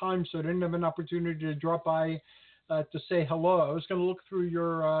short on time, so I didn't have an opportunity to drop by to say hello. I was going to look through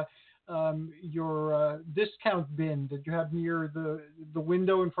your discount bin that you have near the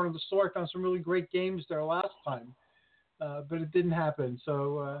window in front of the store. I found some really great games there last time, but it didn't happen.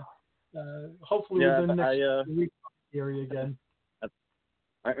 So hopefully within the next week, area again.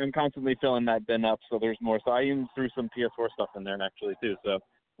 I'm constantly filling that bin up, so there's more. So I even threw some PS4 stuff in there actually too. So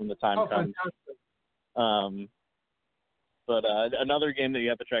when the time comes. Fantastic. But another game that you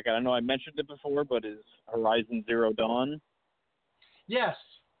have to check out, I know I mentioned it before, but is Horizon Zero Dawn. Yes.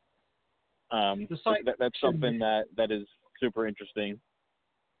 That's something that is super interesting.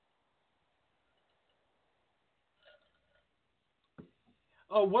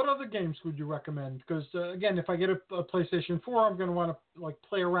 What other games would you recommend? Because again, if I get a PlayStation 4, I'm going to want to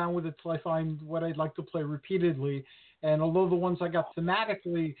play around with it till I find what I'd like to play repeatedly. And although the ones I got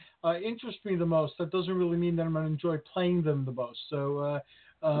thematically interest me the most, that doesn't really mean that I'm going to enjoy playing them the most. So,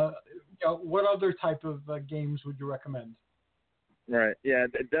 what other type of games would you recommend? Right. Yeah,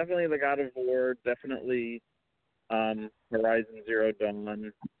 definitely the God of War. Definitely Horizon Zero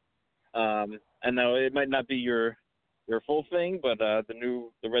Dawn. And though it might not be your full thing, but the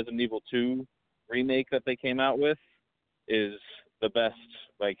Resident Evil 2 remake that they came out with is the best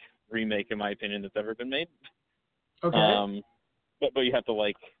remake in my opinion that's ever been made. Okay. But you have to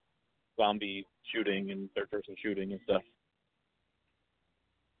like zombie shooting and third person shooting and stuff.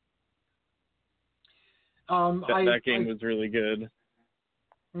 That game was really good.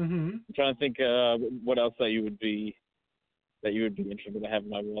 Mm-hmm. I'm trying to think what else that you would be interested to have in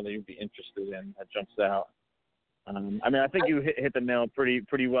my wall that you'd be interested in that jumps out. I think you hit the nail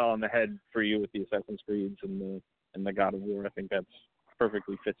pretty well on the head for you with the Assassin's Creeds and the God of War. I think that's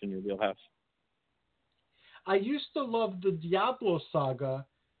perfectly fits in your wheelhouse. I used to love the Diablo saga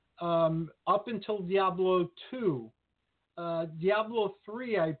up until Diablo 2. Diablo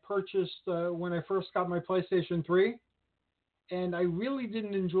 3 I purchased when I first got my PlayStation 3, and I really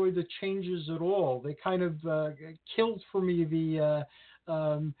didn't enjoy the changes at all. They kind of killed for me the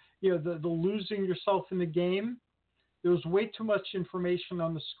losing yourself in the game. There was way too much information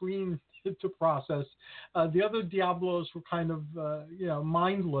on the screen to process. The other Diablos were kind of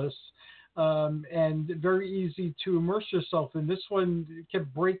mindless and very easy to immerse yourself in. This one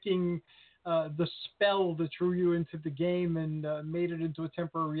kept breaking the spell that drew you into the game and made it into a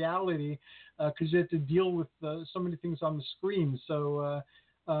temporary reality because you had to deal with so many things on the screen. So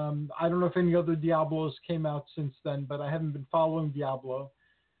I don't know if any other Diablos came out since then, but I haven't been following Diablo.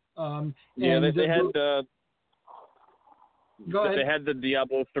 They had go ahead. They had the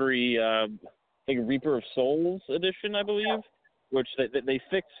Diablo 3, I think Reaper of Souls edition, I believe, which they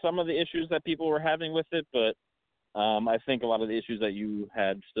fixed some of the issues that people were having with it, but I think a lot of the issues that you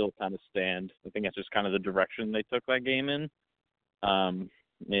had still kind of stand. I think that's just kind of the direction they took that game in.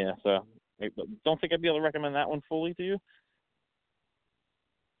 So I don't think I'd be able to recommend that one fully to you.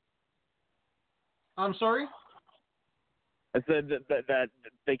 I'm sorry? I said that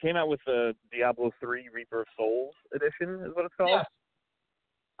they came out with the Diablo 3 Reaper of Souls edition is what it's called. Yes.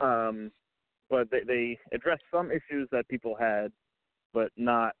 But they addressed some issues that people had, but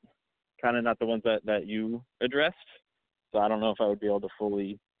not the ones that you addressed. So I don't know if I would be able to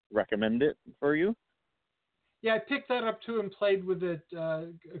fully recommend it for you. Yeah, I picked that up too and played with it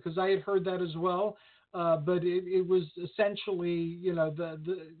because I had heard that as well. But it was essentially,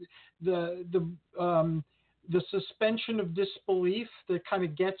 the suspension of disbelief that kind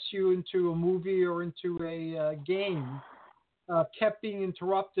of gets you into a movie or into a game kept being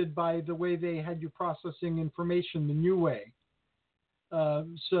interrupted by the way they had you processing information the new way.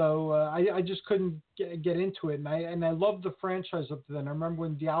 So I just couldn't get into it, and I loved the franchise up to then. I remember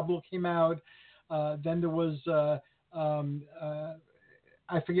when Diablo came out. Then there was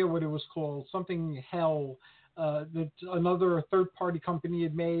I forget what it was called, something Hell. That another third-party company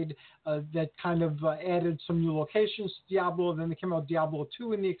had made that kind of added some new locations to Diablo. Then they came out Diablo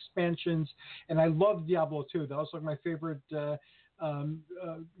 2 in the expansions, and I loved Diablo 2. That was like my favorite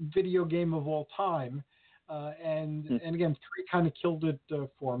video game of all time. And again, 3 kind of killed it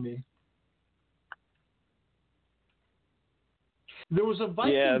for me. There was a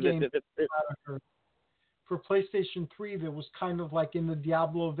Viking game for PlayStation 3 that was kind of like in the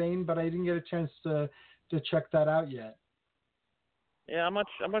Diablo vein, but I didn't get a chance to check that out yet. Yeah, I'm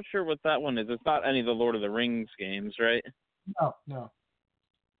not sure what that one is. It's not any of the Lord of the Rings games, right? No.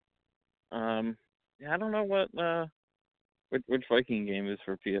 I don't know what which Viking game is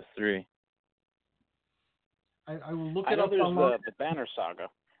for PS3. I will look I it know up there's online. the Banner Saga.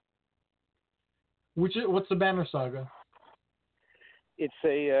 What's the Banner Saga? It's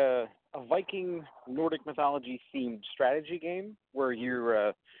a Viking Nordic mythology themed strategy game where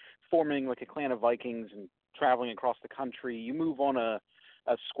you're forming like a clan of Vikings and traveling across the country. You move on a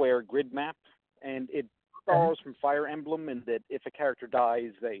square grid map, and it borrows from Fire Emblem in that if a character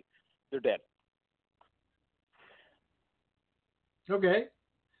dies, they're dead. Okay,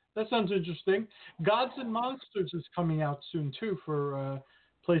 that sounds interesting. Gods and Monsters is coming out soon too for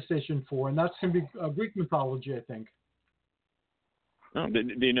PlayStation 4, and that's going to be Greek mythology, I think. Oh, do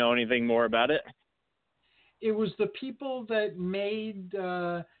you know anything more about it? It was the people that made,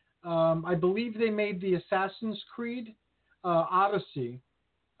 I believe they made the Assassin's Creed Odyssey,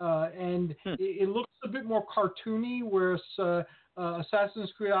 and it looks a bit more cartoony, whereas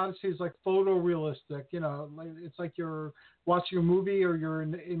Assassin's Creed Odyssey is like photorealistic. It's like you're watching a movie or you're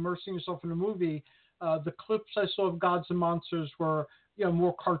immersing yourself in a movie. The clips I saw of Gods and Monsters were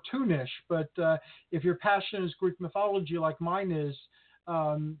more cartoonish, but if your passion is Greek mythology like mine is,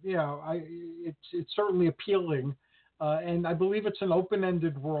 it's certainly appealing. And I believe it's an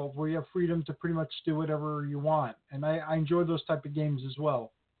open-ended world where you have freedom to pretty much do whatever you want. And I enjoy those type of games as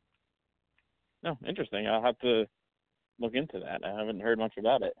well. Oh, interesting. I'll have to look into that. I haven't heard much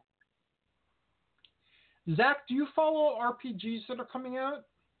about it. Zach, do you follow RPGs that are coming out?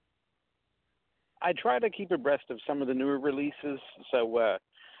 I try to keep abreast of some of the newer releases. So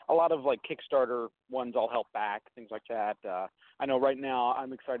a lot of like Kickstarter ones I'll help back, things like that. I know right now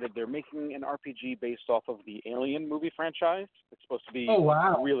I'm excited. They're making an RPG based off of the Alien movie franchise. It's supposed to be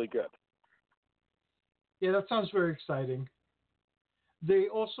really good. Yeah, that sounds very exciting. They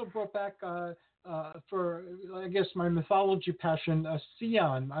also brought back, for, I guess, my mythology passion,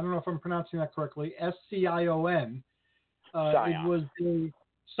 Scion. I don't know if I'm pronouncing that correctly, S-C-I-O-N. It was a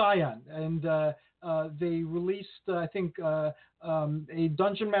Scion, and they released, I think, a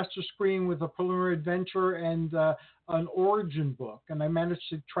Dungeon Master screen with a preliminary adventure and an origin book, and I managed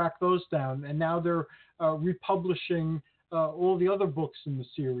to track those down, and now they're republishing all the other books in the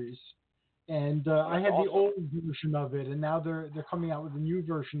series. And I had the old version of it, and now they're coming out with a new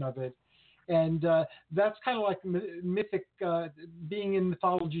version of it. And that's kind of like mythic being in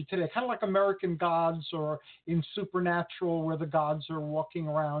mythology today, kind of like American Gods or in Supernatural where the gods are walking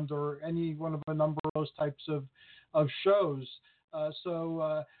around, or any one of a number of those types of shows.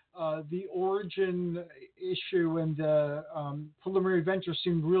 So the origin issue and the preliminary adventure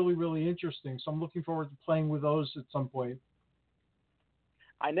seemed really, really interesting. So I'm looking forward to playing with those at some point.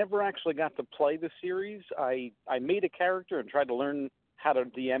 I never actually got to play the series. I made a character and tried to learn how to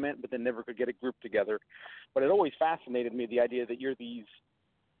DM it, but then never could get a group together. But it always fascinated me, the idea that you're these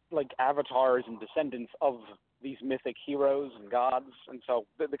like avatars and descendants of these mythic heroes and gods. And so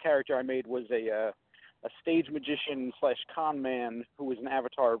the character I made was a stage magician / con man who was an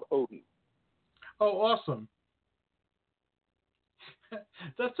avatar of Odin. Oh, awesome.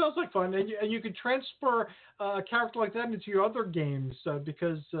 That sounds like fun, and you could transfer a character like that into your other games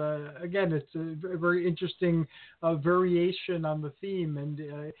because, again, it's a very interesting variation on the theme,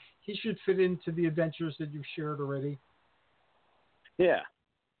 and he should fit into the adventures that you've shared already. Yeah.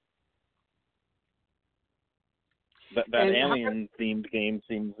 That alien-themed game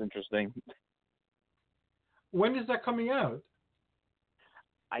seems interesting. When is that coming out?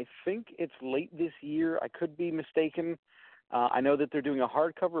 I think it's late this year. I could be mistaken. I know that they're doing a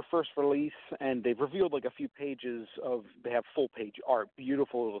hardcover first release, and they've revealed like a few pages of, they have full page art,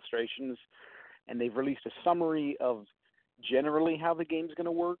 beautiful illustrations, and they've released a summary of generally how the game's going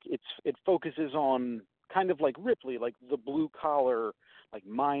to work. It focuses on kind of like Ripley, like the blue collar, like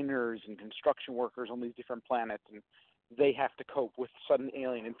miners and construction workers on these different planets, and they have to cope with sudden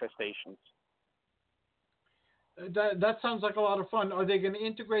alien infestations. That sounds like a lot of fun. Are they going to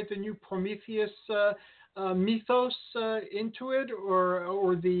integrate the new Prometheus mythos into it,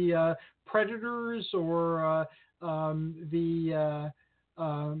 or the predators, or the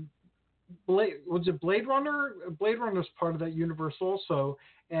was it Blade Runner? Blade Runner's part of that universe also,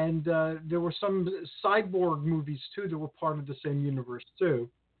 and there were some cyborg movies too that were part of the same universe too.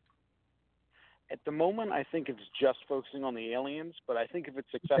 At the moment, I think it's just focusing on the aliens, but I think if it's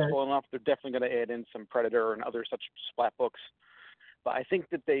successful enough, they're definitely going to add in some Predator and other such splat books. But I think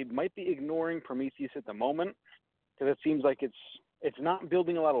that they might be ignoring Prometheus at the moment, because it seems like it's not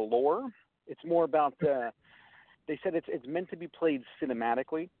building a lot of lore. It's more about they said it's meant to be played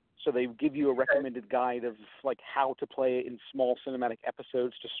cinematically, so they give you a recommended guide of like how to play it in small cinematic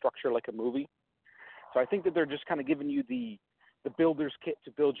episodes to structure like a movie. So I think that they're just kind of giving you the builder's kit to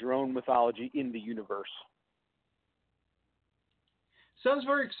build your own mythology in the universe. Sounds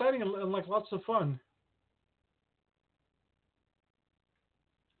very exciting and like lots of fun.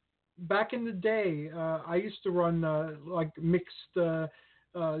 Back in the day, I used to run like mixed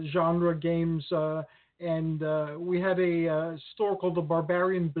genre games, and we had a store called the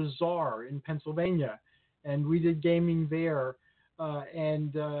Barbarian Bazaar in Pennsylvania, and we did gaming there,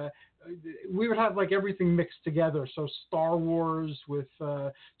 and we would have like everything mixed together. So Star Wars with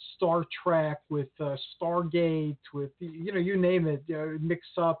Star Trek, with Stargate, with you name it, mix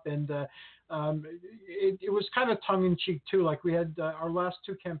up, and it was kind of tongue in cheek too. Like we had our last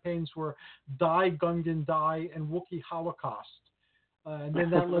two campaigns were Die Gungan Die and Wookiee Holocaust, and then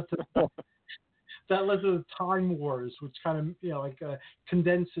that led to the Time Wars, which kind of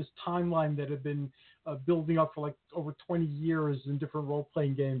condensed this timeline that had been building up for like over 20 years in different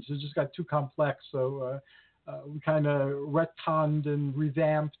role-playing games. It just got too complex, so we kind of retconned and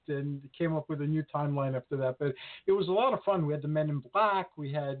revamped and came up with a new timeline after that. But it was a lot of fun. We had the Men in Black.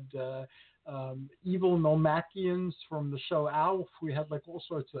 We had evil Nomachians from the show Alf. We had like all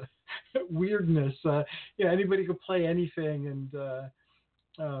sorts of weirdness. Anybody could play anything, and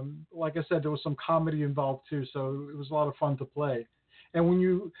like I said, there was some comedy involved too, so it was a lot of fun to play. And when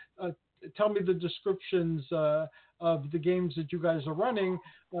you tell me the descriptions of the games that you guys are running,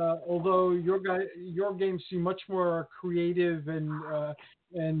 although your games seem much more creative and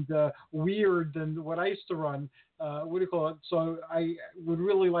weird than what I used to run, what do you call it? So I would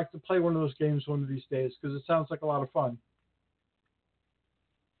really like to play one of those games one of these days, because it sounds like a lot of fun.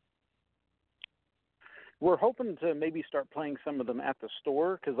 We're hoping to maybe start playing some of them at the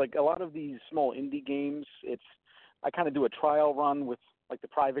store, because like a lot of these small indie games, I kind of do a trial run with like the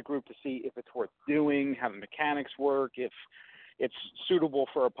private group to see if it's worth doing, how the mechanics work, if it's suitable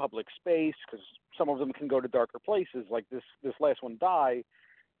for a public space, because some of them can go to darker places. Like this last one, Die,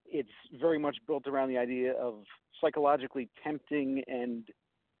 it's very much built around the idea of psychologically tempting and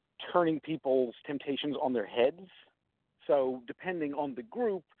turning people's temptations on their heads. So depending on the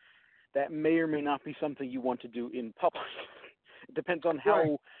group, that may or may not be something you want to do in public. It depends on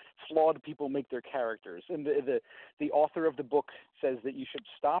how flawed people make their characters. And the author of the book says that you should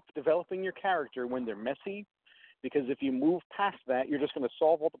stop developing your character when they're messy Because if you move past that, you're just going to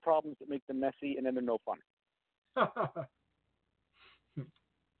solve all the problems that make them messy, and then they're no fun.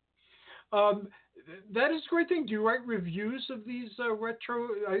 That is a great thing. Do you write reviews of these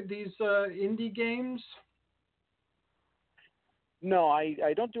indie games? No,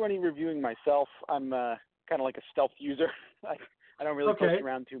 I don't do any reviewing myself. I'm kind of like a stealth user. I don't really post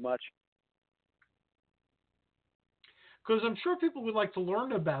around too much. Because I'm sure people would like to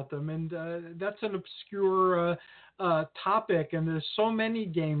learn about them, and that's an obscure topic, and there's so many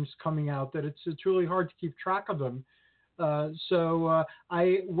games coming out that it's really hard to keep track of them. So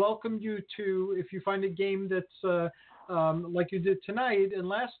I welcome you to, if you find a game that's like you did tonight and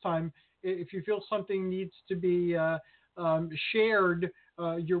last time, if you feel something needs to be shared,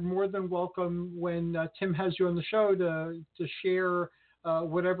 you're more than welcome when Tim has you on the show to share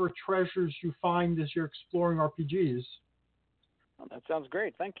whatever treasures you find as you're exploring RPGs. Well, that sounds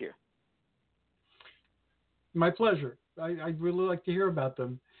great. Thank you. My pleasure. I'd really like to hear about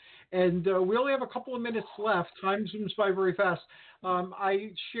them. And we only have a couple of minutes left. Time zooms by very fast.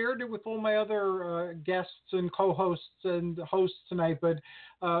 I shared it with all my other guests and co-hosts and hosts tonight, but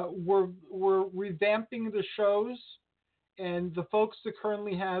we're revamping the shows. And the folks that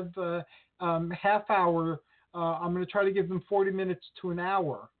currently have half hour, I'm going to try to give them 40 minutes to an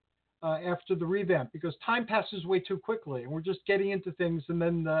hour after the revamp, because time passes way too quickly, and we're just getting into things, and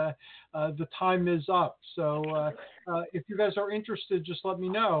then the time is up. So if you guys are interested, just let me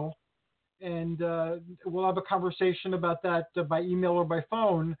know, and we'll have a conversation about that by email or by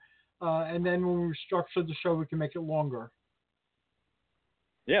phone, and then when we structure the show, we can make it longer.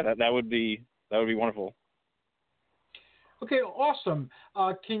 Yeah, that would be wonderful. Okay, awesome.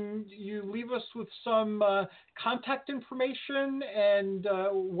 Can you leave us with some contact information and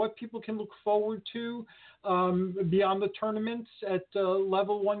what people can look forward to beyond the tournaments at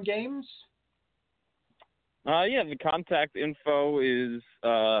Level 1 Games? Yeah, the contact info is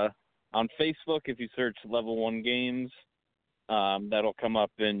on Facebook. If you search Level 1 Games, that'll come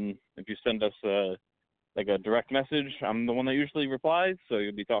up, and if you send us a direct message, I'm the one that usually replies, so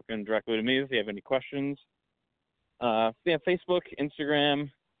you'll be talking directly to me if you have any questions. Facebook, Instagram,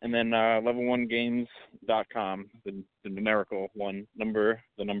 and then level1games.com, the numerical one, the number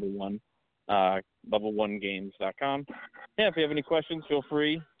one, level1games.com. Yeah, if you have any questions, feel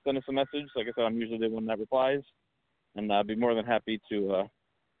free, send us a message. Like I said, I'm usually the one that replies, and I'd be more than happy to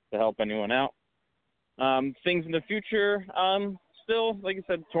help anyone out. Things in the future, still, like I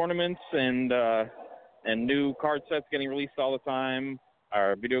said, tournaments and new card sets getting released all the time,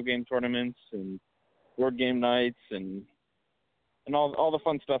 our video game tournaments and board game nights and all the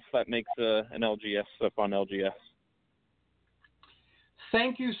fun stuff that makes an LGS a fun LGS.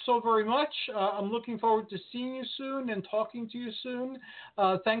 Thank you so very much. I'm looking forward to seeing you soon and talking to you soon.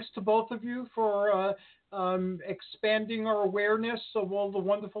 Thanks to both of you for expanding our awareness of all the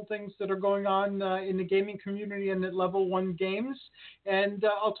wonderful things that are going on in the gaming community and at Level 1 Games. And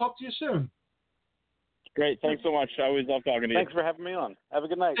I'll talk to you soon. Great. Thanks so much. I always love talking to you. Thanks for having me on. Have a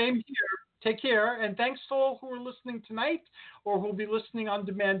good night. Same here. Take care, and thanks to all who are listening tonight or who will be listening on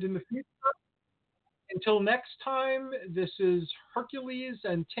demand in the future. Until next time, this is Hercules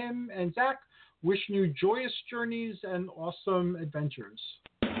and Tim and Zach wishing you joyous journeys and awesome adventures.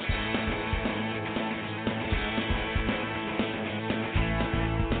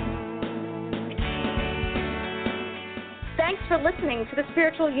 Thanks for listening to the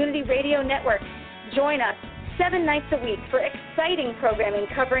Spiritual Unity Radio Network. Join us 7 nights a week for exciting programming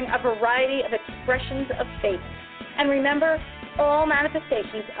covering a variety of expressions of faith. And remember, all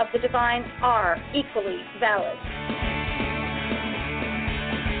manifestations of the divine are equally valid.